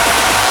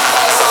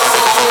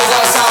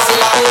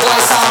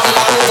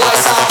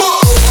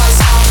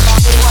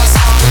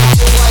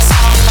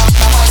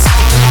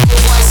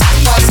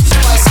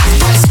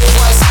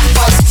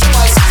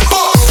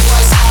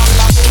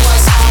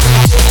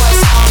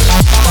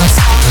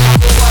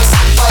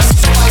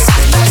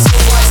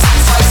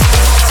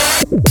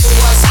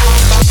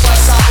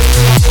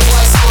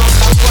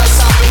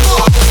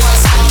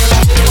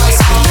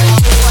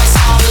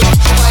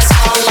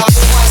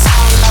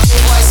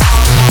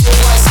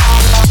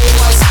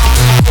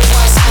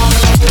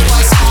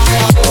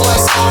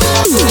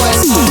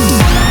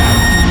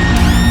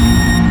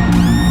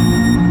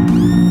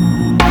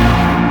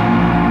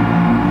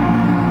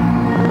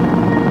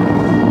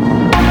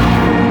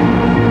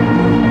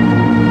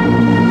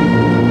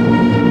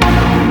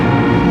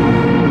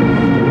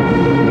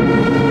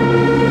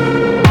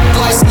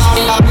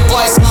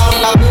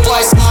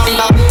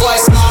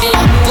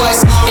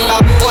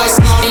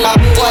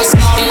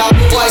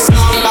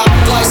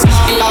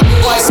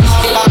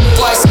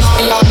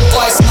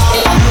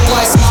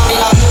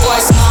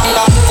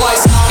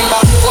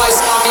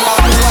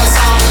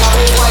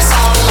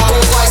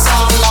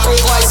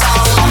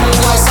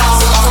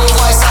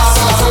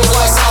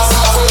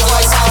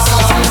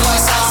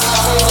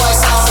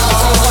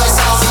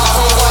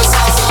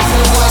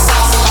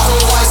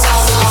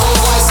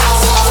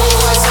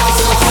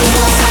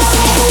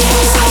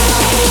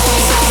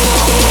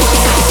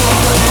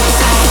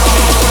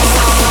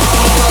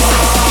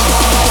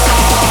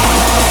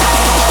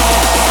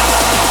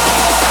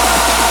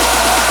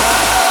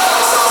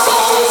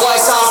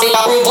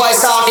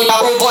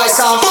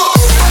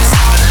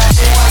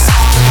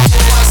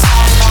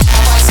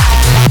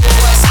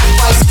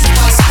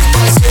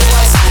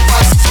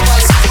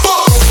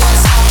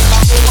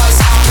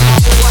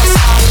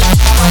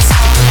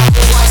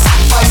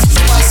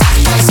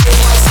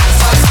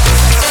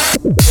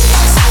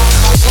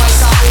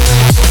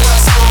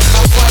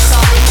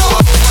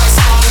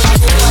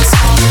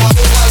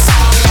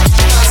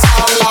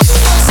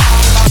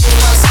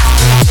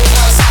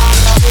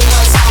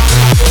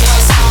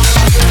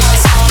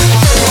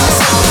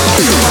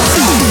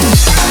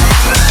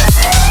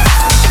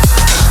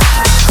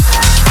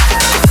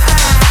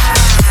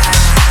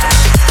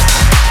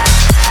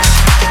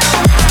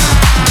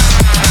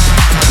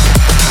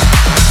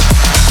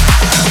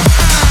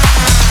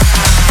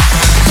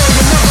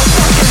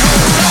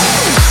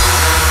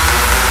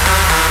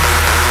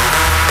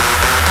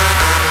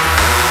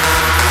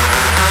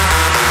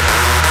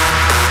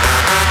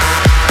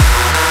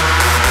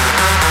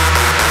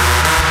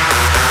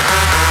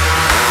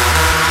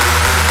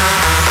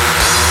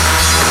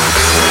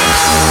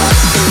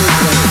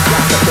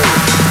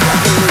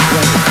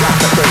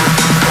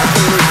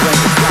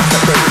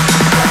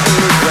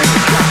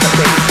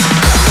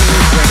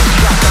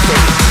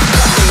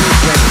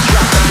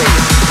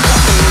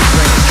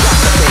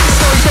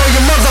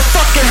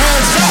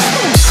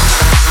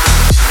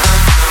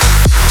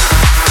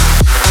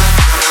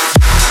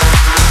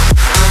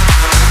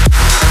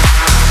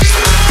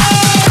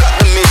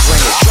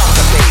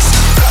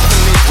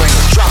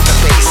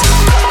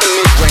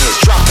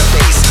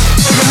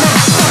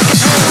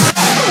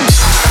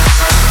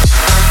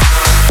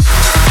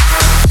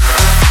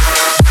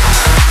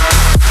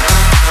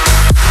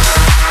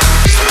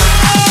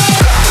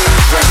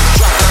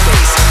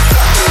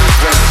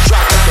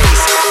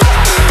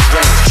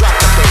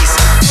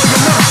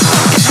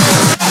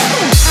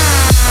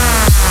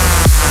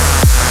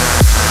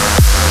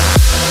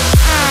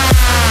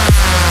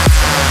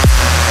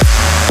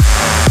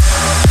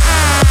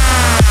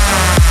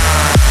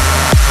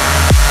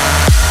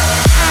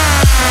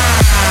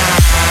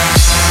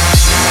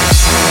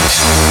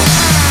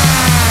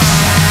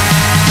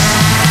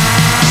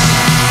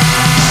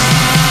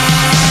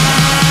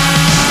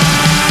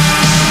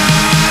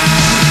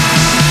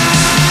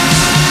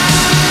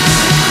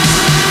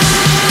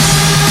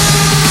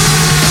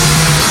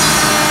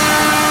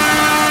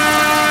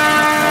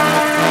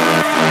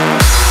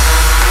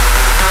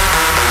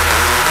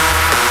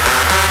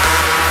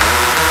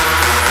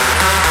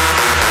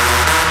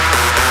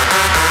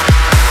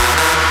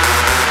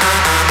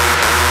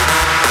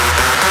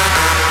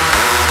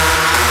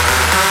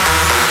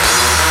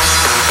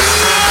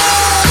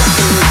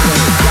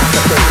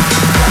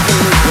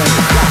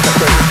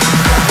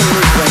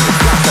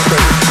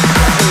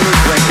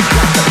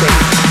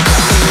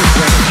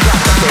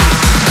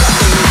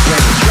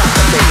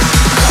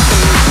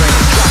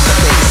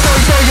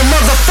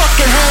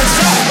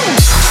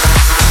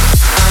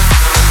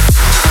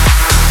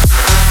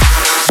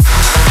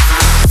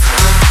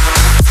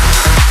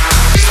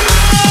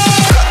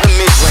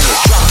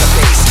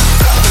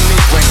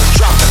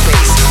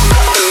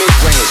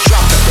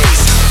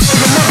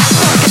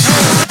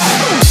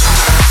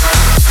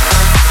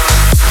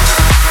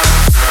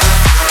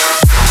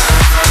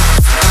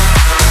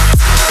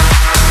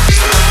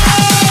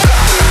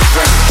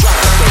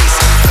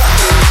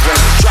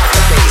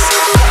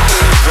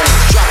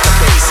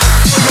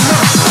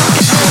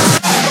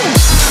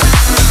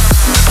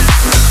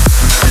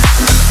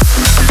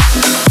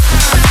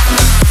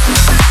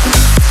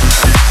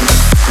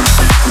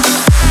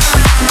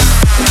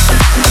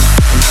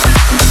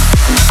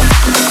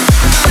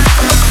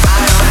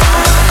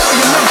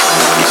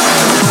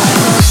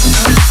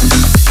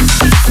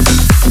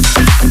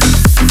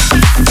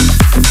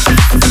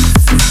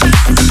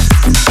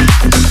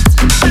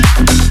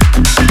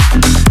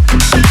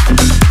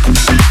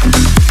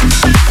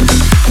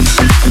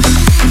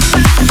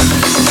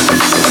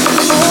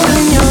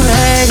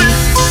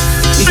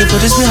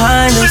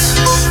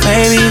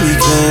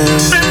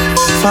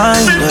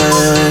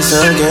 us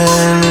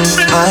again.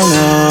 I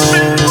know.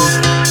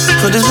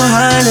 Put this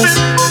behind us.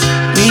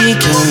 We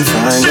can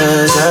find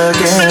us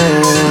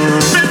again.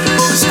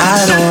 'Cause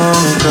I don't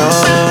wanna go.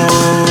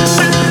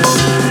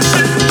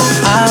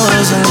 I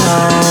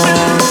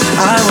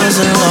was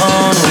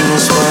alone in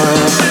this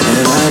world.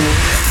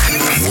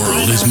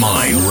 World is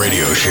Mine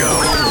Radio Show.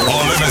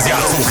 Olemme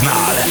sieltä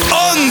suhnaan.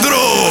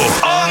 Andrew!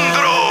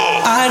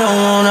 I don't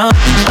wanna.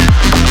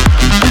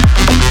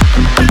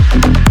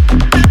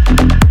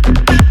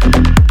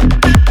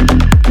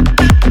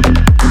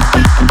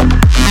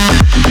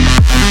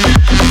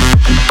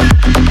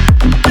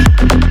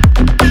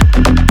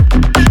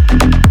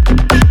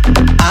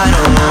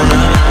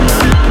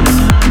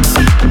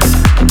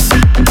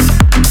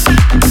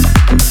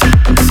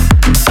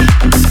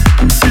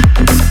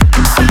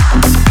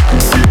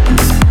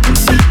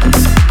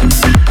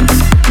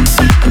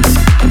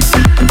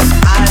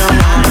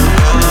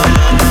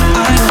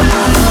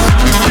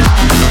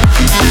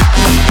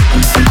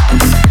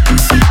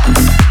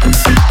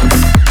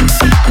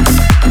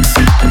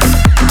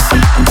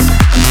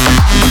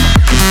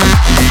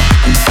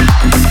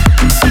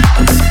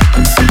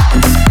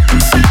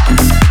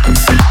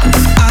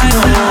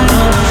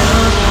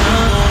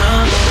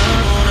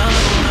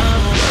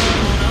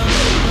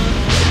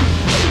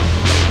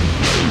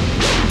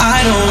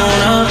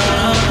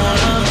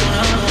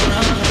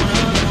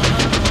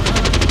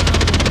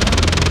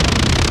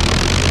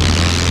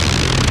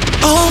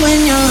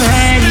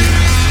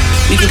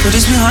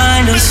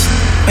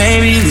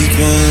 Maybe we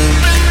can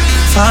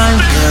find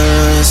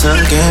us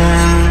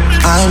again.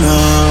 I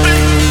know.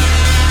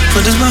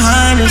 Put this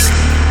behind us.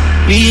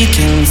 We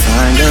can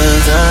find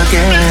us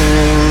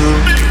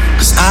again.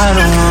 'Cause I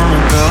don't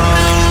wanna go.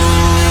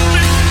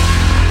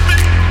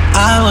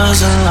 I was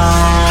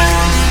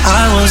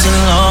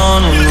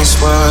alone in this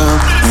world.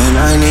 And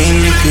I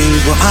needed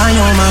people. I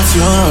know my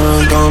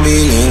funeral gon' be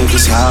lit.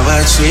 'Cause how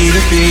I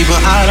treated people.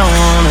 I don't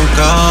wanna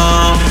go.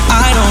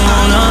 I don't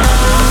wanna.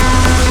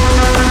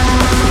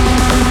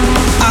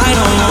 I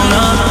don't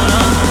wanna.